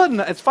all of a sudden,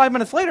 it's 5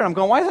 minutes later, I'm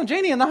going, why isn't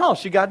Janie in the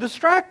house? She got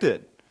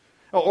distracted.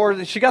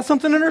 Or she got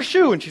something in her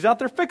shoe, and she's out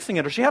there fixing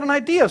it. Or she had an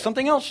idea of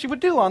something else she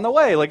would do on the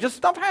way. Just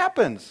stuff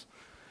happens.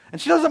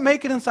 And she doesn't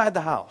make it inside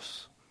the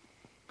house.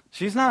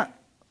 She's not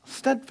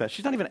steadfast.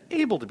 She's not even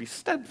able to be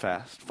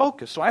steadfast,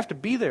 focused. So I have to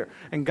be there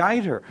and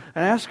guide her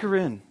and ask her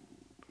in.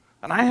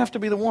 And I have to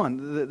be the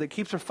one that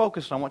keeps her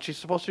focused on what she's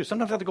supposed to do.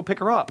 Sometimes I have to go pick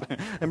her up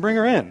and bring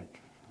her in.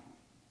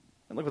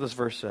 And look what this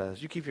verse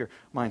says. You keep your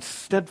mind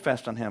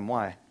steadfast on him.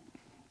 Why?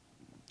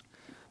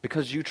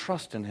 Because you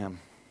trust in him.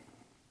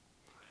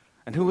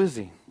 And who is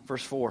he?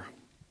 Verse 4.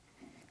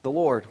 The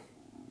Lord.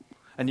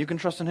 And you can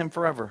trust in him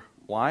forever.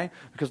 Why?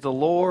 Because the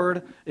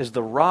Lord is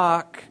the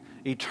rock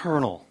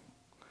eternal.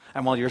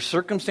 And while your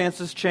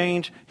circumstances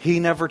change, he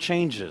never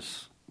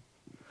changes.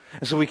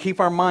 And so we keep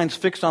our minds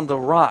fixed on the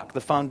rock, the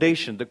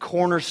foundation, the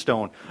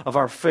cornerstone of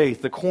our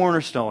faith, the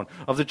cornerstone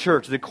of the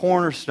church, the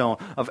cornerstone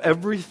of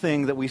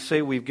everything that we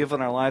say we've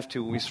given our lives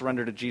to when we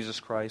surrender to Jesus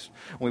Christ.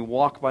 When we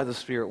walk by the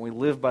Spirit, when we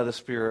live by the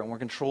Spirit, and we're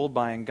controlled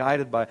by and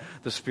guided by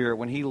the Spirit.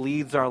 When he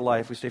leads our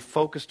life, we stay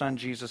focused on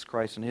Jesus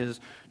Christ and his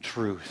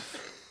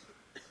truth.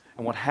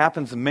 And what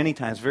happens many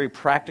times, very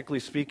practically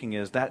speaking,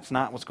 is that's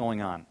not what's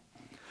going on.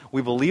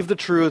 We believe the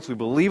truth. We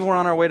believe we're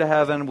on our way to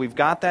heaven. We've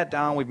got that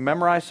down. We've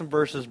memorized some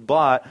verses.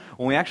 But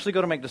when we actually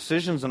go to make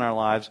decisions in our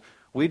lives,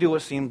 we do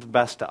what seems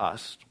best to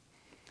us.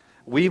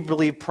 We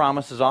believe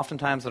promises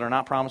oftentimes that are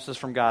not promises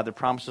from God. They're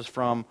promises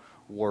from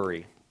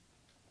worry.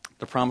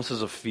 They're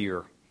promises of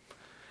fear.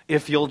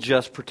 If you'll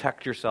just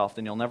protect yourself,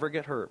 then you'll never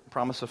get hurt.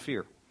 Promise of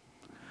fear.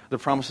 The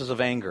promises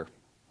of anger.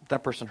 If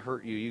that person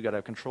hurt you, you got to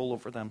have control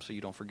over them so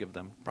you don't forgive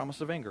them.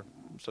 Promise of anger.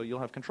 So you'll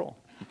have control.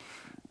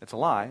 It's a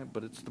lie,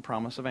 but it's the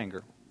promise of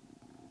anger.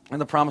 And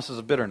the promises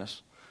of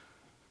bitterness.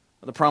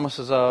 The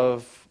promises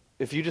of,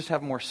 if you just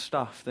have more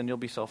stuff, then you'll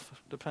be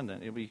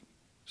self-dependent. You'll be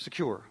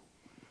secure.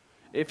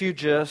 If you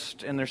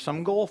just, and there's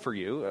some goal for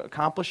you,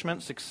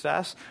 accomplishment,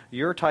 success,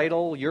 your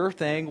title, your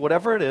thing,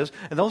 whatever it is,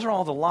 and those are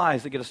all the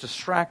lies that get us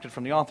distracted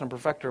from the author and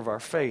perfecter of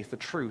our faith, the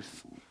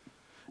truth.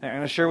 And I'm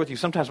going to share with you,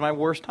 sometimes my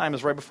worst time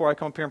is right before I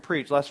come up here and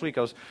preach. Last week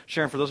I was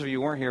sharing, for those of you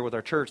who weren't here with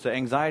our church, that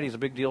anxiety is a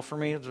big deal for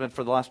me. It's been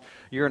for the last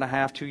year and a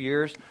half, 2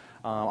 years.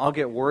 I'll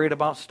get worried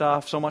about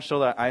stuff, so much so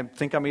that I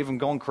think I'm even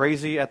going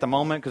crazy at the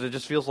moment because it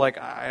just feels like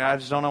I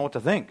just don't know what to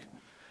think.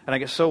 And I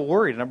get so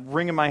worried, and I'm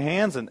wringing my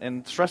hands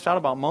and stressed out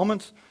about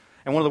moments.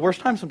 And one of the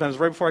worst times sometimes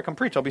is right before I come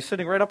preach. I'll be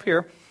sitting right up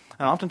here,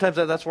 and oftentimes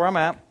that's where I'm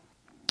at,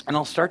 and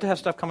I'll start to have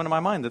stuff come into my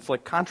mind that's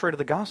like contrary to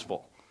the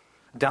gospel.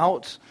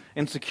 Doubts,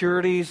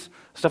 insecurities,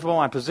 stuff about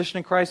my position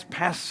in Christ,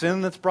 past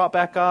sin that's brought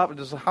back up.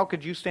 Just, how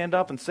could you stand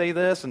up and say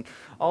this? And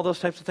all those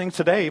types of things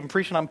today, even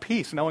preaching on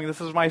peace, knowing this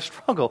is my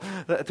struggle,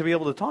 to be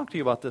able to talk to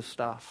you about this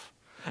stuff.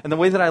 And the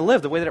way that I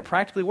live, the way that it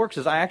practically works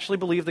is I actually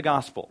believe the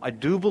gospel. I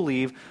do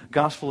believe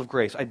gospel of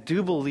grace. I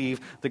do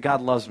believe that God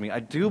loves me. I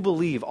do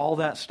believe all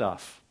that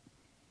stuff.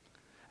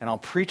 And I'll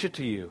preach it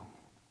to you.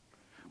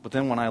 But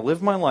then when I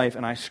live my life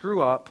and I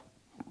screw up,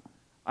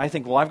 I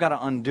think, well, I've got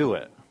to undo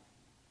it.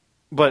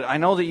 But I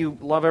know that you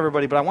love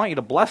everybody, but I want you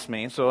to bless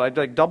me. So I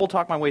double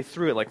talk my way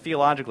through it, like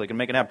theologically, can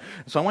make it happen.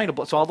 So I want you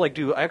to, so I'll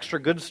do extra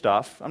good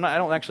stuff. I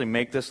don't actually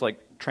make this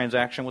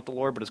transaction with the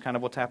Lord, but it's kind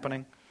of what's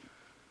happening.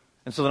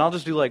 And so then I'll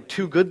just do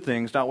 2 good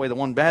things to outweigh the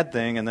one bad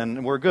thing, and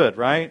then we're good,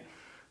 right?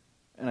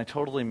 And I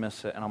totally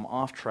miss it, and I'm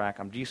off track,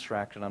 I'm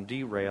distracted, I'm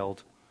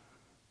derailed,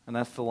 and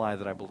that's the lie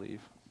that I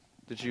believe,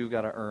 that you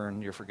got to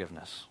earn your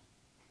forgiveness.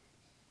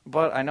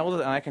 But I know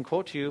that, and I can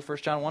quote to you 1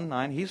 John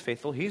 1:9, he's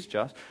faithful, he's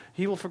just,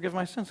 he will forgive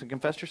my sins, and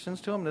confess your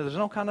sins to him. There's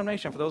no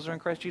condemnation for those who are in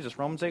Christ Jesus.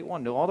 Romans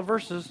 8:1, know all the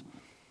verses.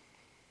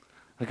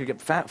 I could get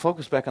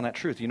focused back on that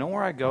truth. You know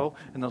where I go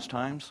in those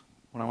times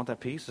when I want that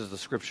peace? Is the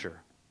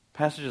Scripture.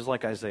 Passages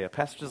like Isaiah,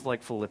 passages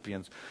like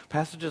Philippians,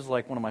 passages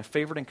like one of my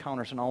favorite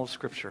encounters in all of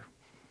Scripture.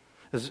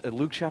 Is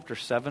Luke chapter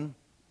 7,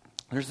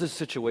 there's this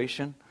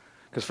situation,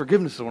 because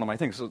forgiveness is one of my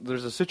things. So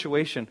there's a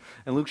situation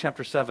in Luke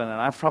chapter 7, and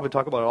I probably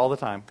talk about it all the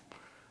time.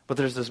 But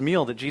there's this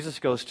meal that Jesus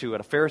goes to at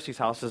a Pharisee's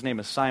house. His name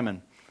is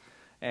Simon.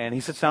 And he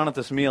sits down at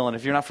this meal, and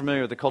if you're not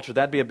familiar with the culture,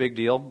 that'd be a big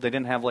deal. They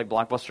didn't have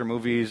blockbuster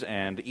movies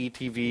and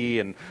ETV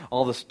and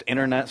all this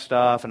internet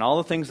stuff and all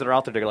the things that are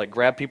out there to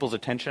grab people's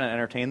attention and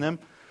entertain them.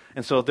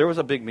 And so if there was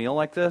a big meal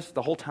like this,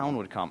 the whole town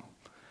would come.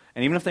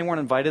 And even if they weren't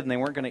invited and they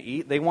weren't going to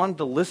eat, they wanted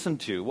to listen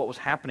to what was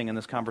happening in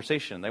this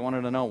conversation. They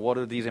wanted to know, what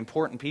are these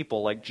important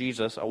people like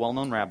Jesus, a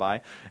well-known rabbi,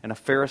 and a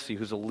Pharisee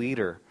who's a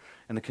leader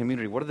in the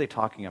community, what are they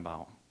talking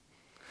about?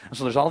 And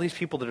so there's all these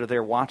people that are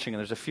there watching, and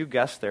there's a few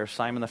guests there,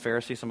 Simon the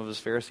Pharisee, some of his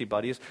Pharisee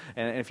buddies.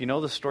 And if you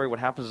know the story, what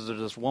happens is there's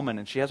this woman,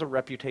 and she has a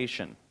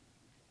reputation.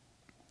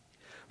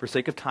 For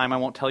sake of time, I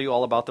won't tell you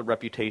all about the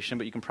reputation,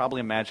 but you can probably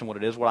imagine what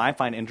it is. What I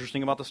find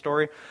interesting about the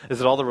story is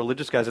that all the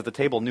religious guys at the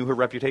table knew her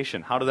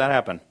reputation. How did that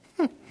happen?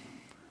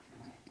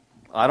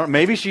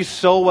 Maybe she's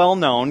so well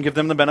known, give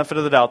them the benefit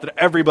of the doubt, that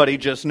everybody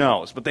just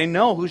knows. But they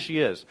know who she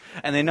is,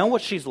 and they know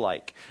what she's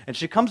like. And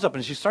she comes up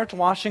and she starts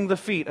washing the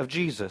feet of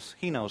Jesus.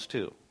 He knows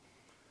too,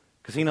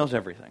 because he knows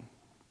everything.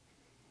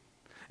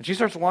 And she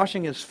starts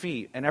washing his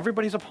feet, and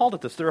everybody's appalled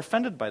at this. They're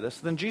offended by this.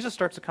 Then Jesus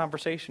starts a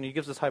conversation. He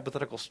gives this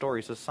hypothetical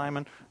story. He says,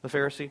 Simon the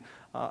Pharisee,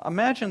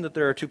 imagine that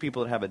there are 2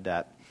 people that have a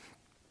debt.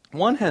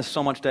 One has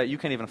so much debt you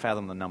can't even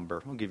fathom the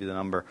number. I'll give you the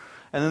number.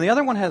 And then the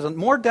other one has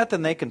more debt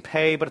than they can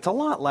pay, but it's a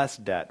lot less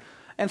debt.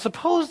 And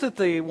suppose that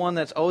the one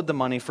that's owed the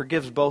money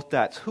forgives both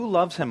debts. Who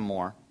loves him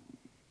more?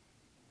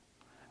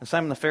 And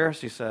Simon the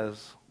Pharisee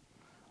says,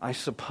 I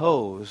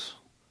suppose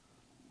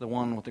the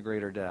one with the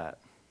greater debt.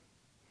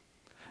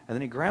 And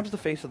then he grabs the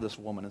face of this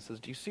woman and says,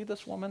 do you see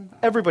this woman?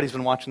 Everybody's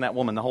been watching that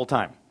woman the whole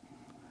time.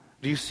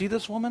 Do you see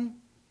this woman?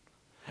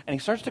 And he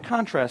starts to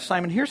contrast,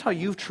 Simon, here's how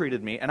you've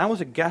treated me, and I was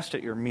a guest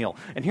at your meal.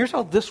 And here's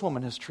how this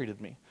woman has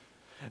treated me.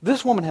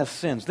 This woman has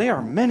sins. They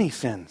are many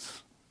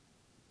sins.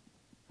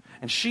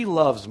 And she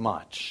loves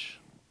much.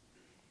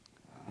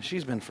 And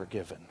she's been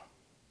forgiven.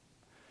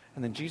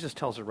 And then Jesus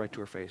tells her right to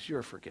her face,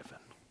 you're forgiven.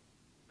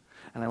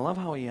 And I love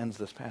how he ends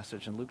this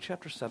passage in Luke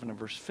chapter 7 and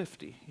verse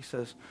 50. He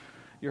says,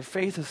 your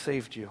faith has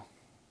saved you.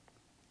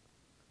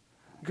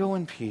 Go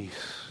in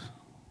peace.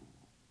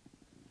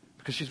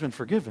 Because she's been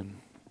forgiven.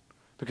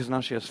 Because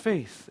now she has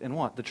faith in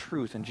what? The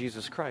truth in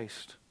Jesus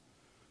Christ.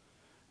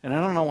 And I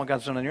don't know what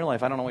God's done in your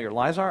life. I don't know what your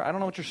lies are. I don't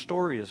know what your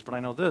story is. But I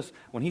know this.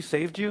 When he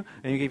saved you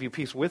and he gave you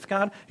peace with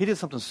God, he did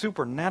something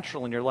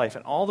supernatural in your life.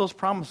 And all those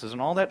promises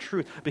and all that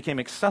truth became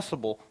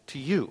accessible to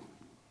you.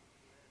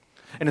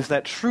 And it's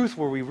that truth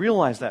where we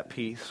realize that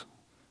peace.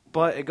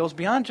 But it goes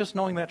beyond just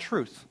knowing that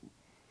truth.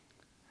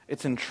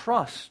 It's in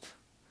trust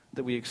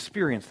that we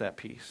experience that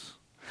peace.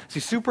 See,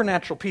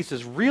 supernatural peace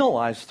is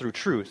realized through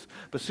truth,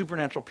 but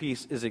supernatural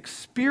peace is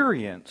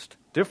experienced,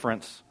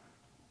 difference,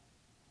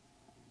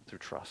 through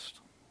trust.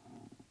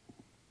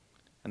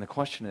 And the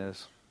question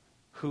is,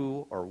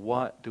 who or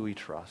what do we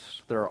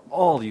trust? There are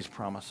all these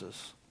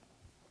promises.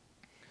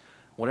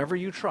 Whatever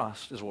you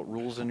trust is what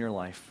rules in your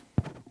life.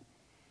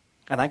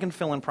 And I can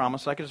fill in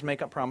promises. I can just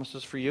make up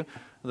promises for you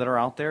that are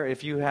out there.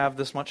 If you have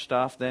this much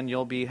stuff, then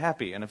you'll be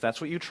happy. And if that's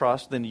what you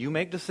trust, then you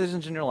make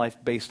decisions in your life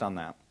based on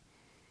that.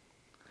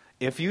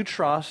 If you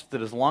trust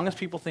that as long as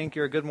people think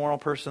you're a good moral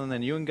person,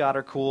 then you and God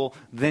are cool,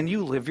 then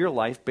you live your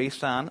life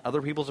based on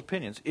other people's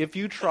opinions. If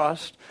you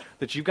trust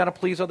that you've got to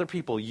please other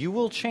people, you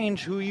will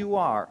change who you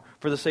are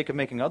for the sake of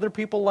making other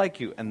people like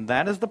you. And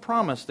that is the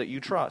promise that you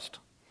trust.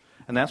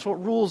 And that's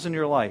what rules in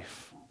your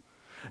life.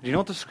 Do you know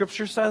what the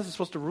Scripture says is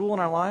supposed to rule in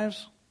our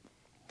lives?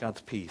 God's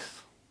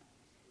peace.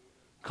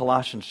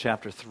 Colossians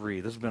chapter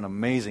 3. This has been an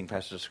amazing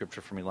passage of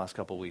Scripture for me the last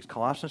couple of weeks.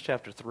 Colossians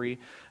chapter 3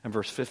 and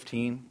verse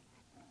 15.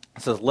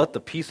 It says, let the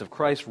peace of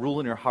Christ rule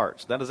in your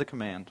hearts. That is a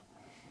command.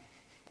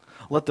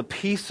 Let the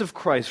peace of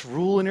Christ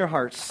rule in your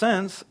hearts,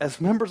 since,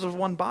 as members of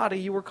one body,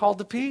 you were called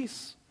to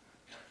peace.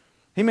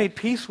 He made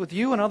peace with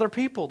you and other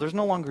people. There's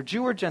no longer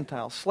Jew or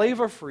Gentile,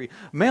 slave or free,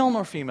 male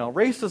nor female,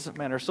 race doesn't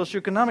matter,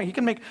 socioeconomic. He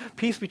can make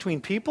peace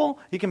between people.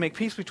 He can make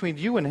peace between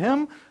you and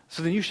him,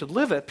 so then you should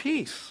live at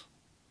peace.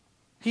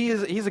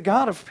 He's a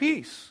God of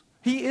peace.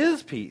 He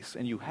is peace,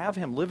 and you have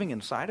him living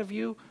inside of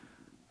you,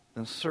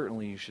 then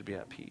certainly you should be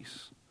at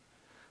peace.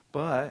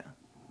 But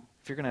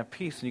if you're going to have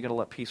peace, then you've got to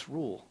let peace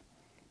rule.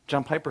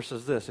 John Piper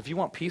says this, if you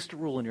want peace to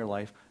rule in your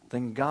life,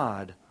 then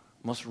God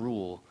must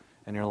rule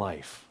in your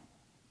life.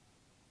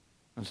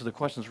 And so the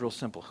question is real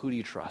simple. Who do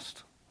you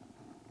trust?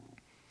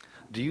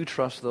 Do you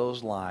trust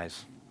those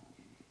lies?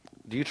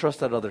 Do you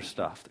trust that other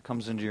stuff that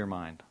comes into your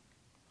mind?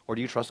 Or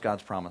do you trust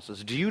God's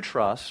promises? Do you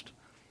trust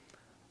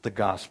the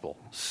gospel?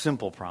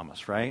 Simple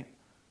promise, right?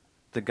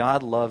 That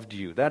God loved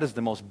you. That is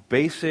the most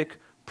basic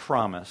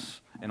promise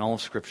in all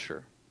of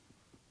Scripture.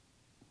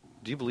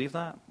 Do you believe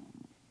that?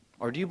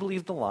 Or do you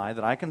believe the lie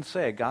that I can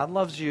say, God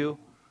loves you,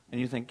 and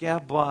you think, yeah,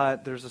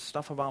 but there's this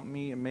stuff about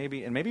me, and maybe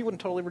you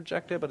wouldn't totally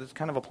reject it, but it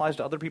kind of applies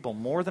to other people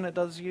more than it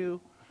does you?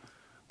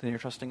 Then you're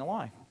trusting a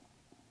lie.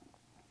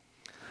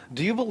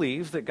 Do you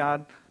believe that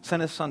God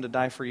sent his son to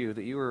die for you,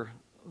 that you were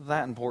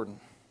that important,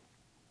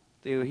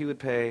 that he would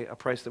pay a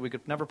price that we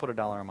could never put a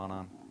dollar amount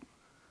on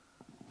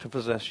to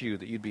possess you,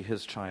 that you'd be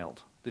his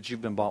child, that you've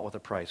been bought with a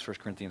price, 1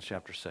 Corinthians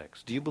chapter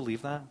 6. Do you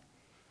believe that?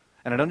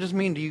 And I don't just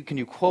mean can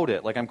you quote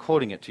it like I'm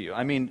quoting it to you.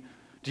 I mean,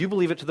 do you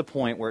believe it to the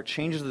point where it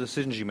changes the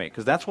decisions you make?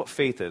 Because that's what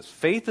faith is.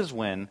 Faith is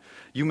when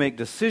you make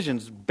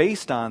decisions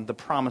based on the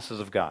promises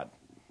of God.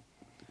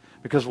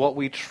 Because what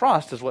we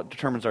trust is what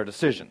determines our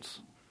decisions.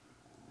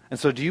 And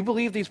so do you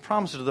believe these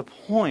promises to the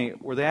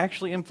point where they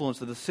actually influence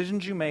the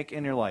decisions you make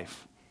in your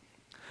life?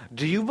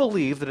 Do you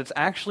believe that it's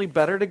actually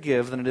better to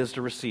give than it is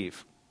to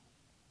receive?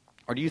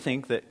 Or do you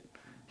think that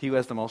he who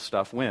has the most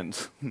stuff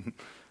wins?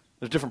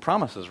 There's different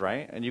promises,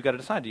 right? And you've got to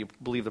decide, do you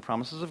believe the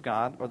promises of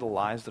God or the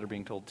lies that are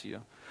being told to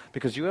you?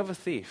 Because you have a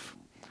thief,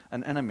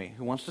 an enemy,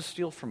 who wants to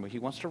steal from you. He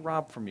wants to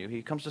rob from you.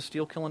 He comes to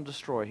steal, kill, and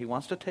destroy. He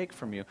wants to take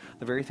from you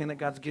the very thing that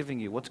God's giving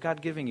you. What's God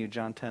giving you,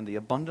 John 10? The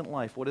abundant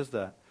life. What is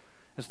that?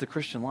 It's the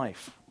Christian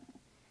life.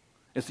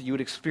 It's that you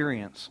would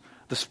experience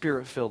the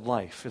Spirit-filled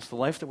life. It's the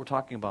life that we're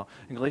talking about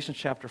in Galatians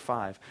chapter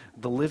 5.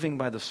 The living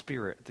by the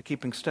Spirit, the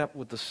keeping step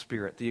with the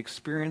Spirit, the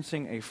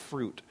experiencing a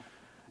fruit,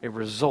 a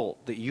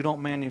result that you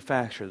don't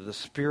manufacture, that the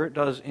Spirit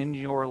does in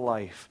your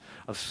life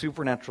of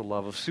supernatural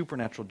love, of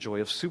supernatural joy,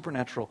 of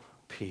supernatural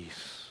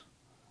peace.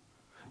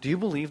 Do you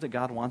believe that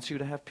God wants you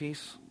to have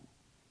peace?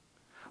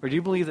 Or do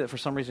you believe that for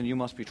some reason you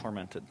must be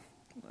tormented?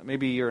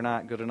 Maybe you're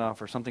not good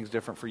enough, or something's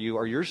different for you,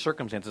 or your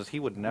circumstances he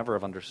would never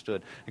have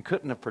understood and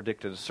couldn't have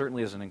predicted,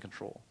 certainly isn't in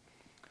control.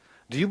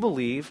 Do you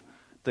believe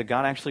that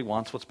God actually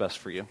wants what's best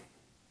for you?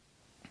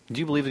 Do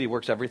you believe that he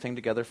works everything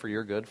together for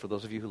your good, for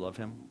those of you who love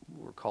him,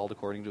 who are called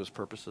according to his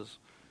purposes?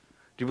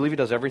 Do you believe he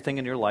does everything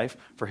in your life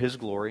for his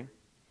glory?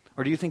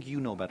 Or do you think you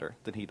know better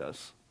than he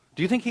does?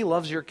 Do you think he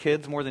loves your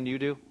kids more than you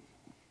do?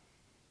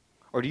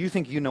 Or do you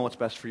think you know what's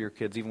best for your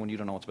kids even when you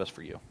don't know what's best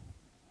for you?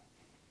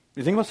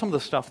 You think about some of the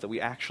stuff that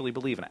we actually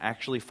believe and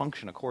actually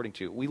function according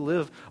to. We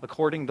live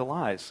according to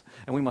lies,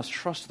 and we must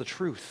trust the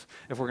truth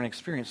if we're going to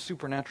experience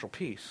supernatural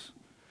peace.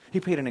 He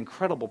paid an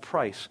incredible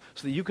price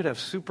so that you could have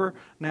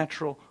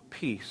supernatural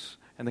peace.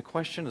 And the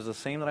question is the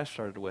same that I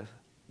started with.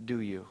 Do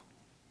you?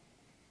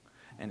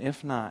 And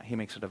if not, he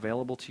makes it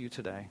available to you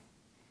today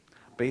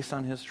based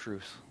on his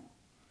truth.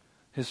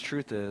 His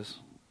truth is,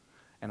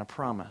 and a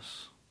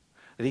promise,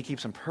 that he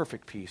keeps in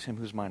perfect peace him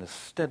whose mind is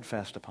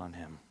steadfast upon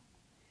him.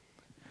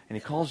 And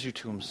he calls you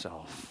to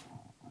himself.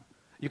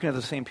 You can have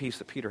the same peace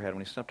that Peter had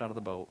when he stepped out of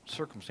the boat.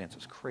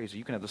 Circumstances, crazy.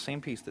 You can have the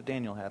same peace that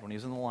Daniel had when he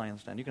was in the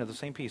lion's den. You can have the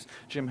same peace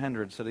Jim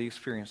Hendricks that he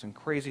experienced in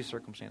crazy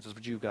circumstances,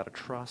 but you've got to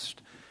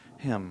trust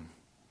him.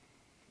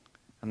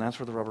 And that's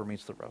where the rubber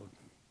meets the road.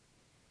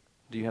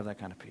 Do you have that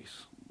kind of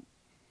peace?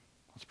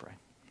 Let's pray.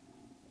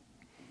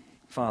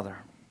 Father,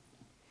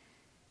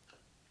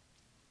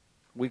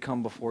 we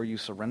come before you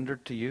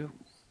surrendered to you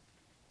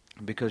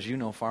because you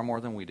know far more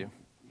than we do.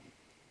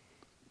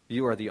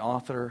 You are the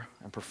author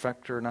and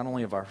perfecter not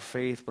only of our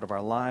faith, but of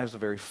our lives. The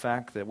very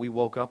fact that we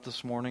woke up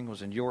this morning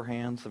was in your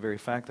hands. The very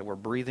fact that we're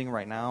breathing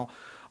right now,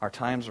 our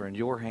times are in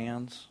your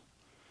hands.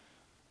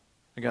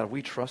 And God,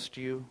 we trust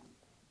you.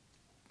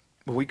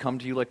 But we come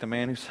to you like the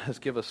man who says,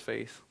 give us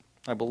faith.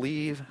 I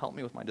believe, help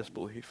me with my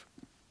disbelief.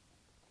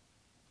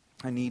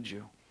 I need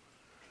you.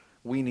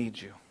 We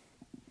need you.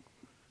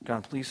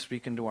 God, please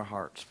speak into our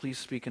hearts. Please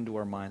speak into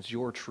our minds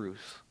your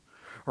truth.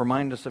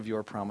 Remind us of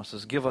your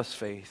promises. Give us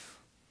faith.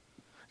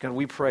 God,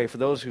 we pray for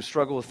those who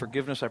struggle with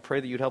forgiveness. I pray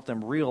that you'd help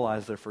them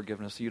realize their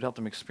forgiveness, that you'd help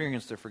them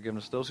experience their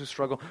forgiveness. Those who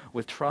struggle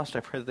with trust,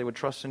 I pray that they would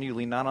trust in you,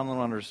 lean not on their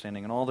own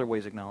understanding, in all their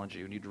ways acknowledge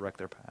you, and you direct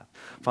their path.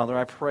 Father,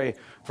 I pray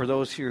for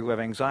those here who have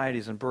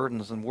anxieties and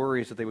burdens and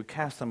worries, that they would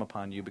cast them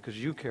upon you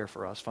because you care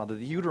for us. Father,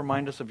 that you'd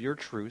remind us of your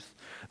truth,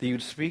 that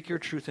you'd speak your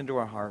truth into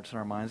our hearts and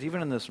our minds,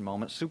 even in this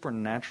moment,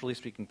 supernaturally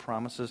speaking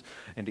promises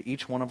into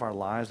each one of our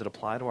lives that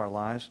apply to our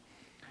lives,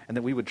 and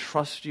that we would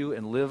trust you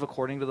and live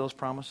according to those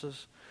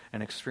promises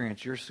and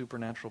experience your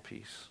supernatural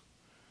peace.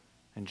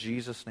 In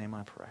Jesus' name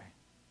I pray.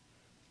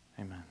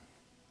 Amen.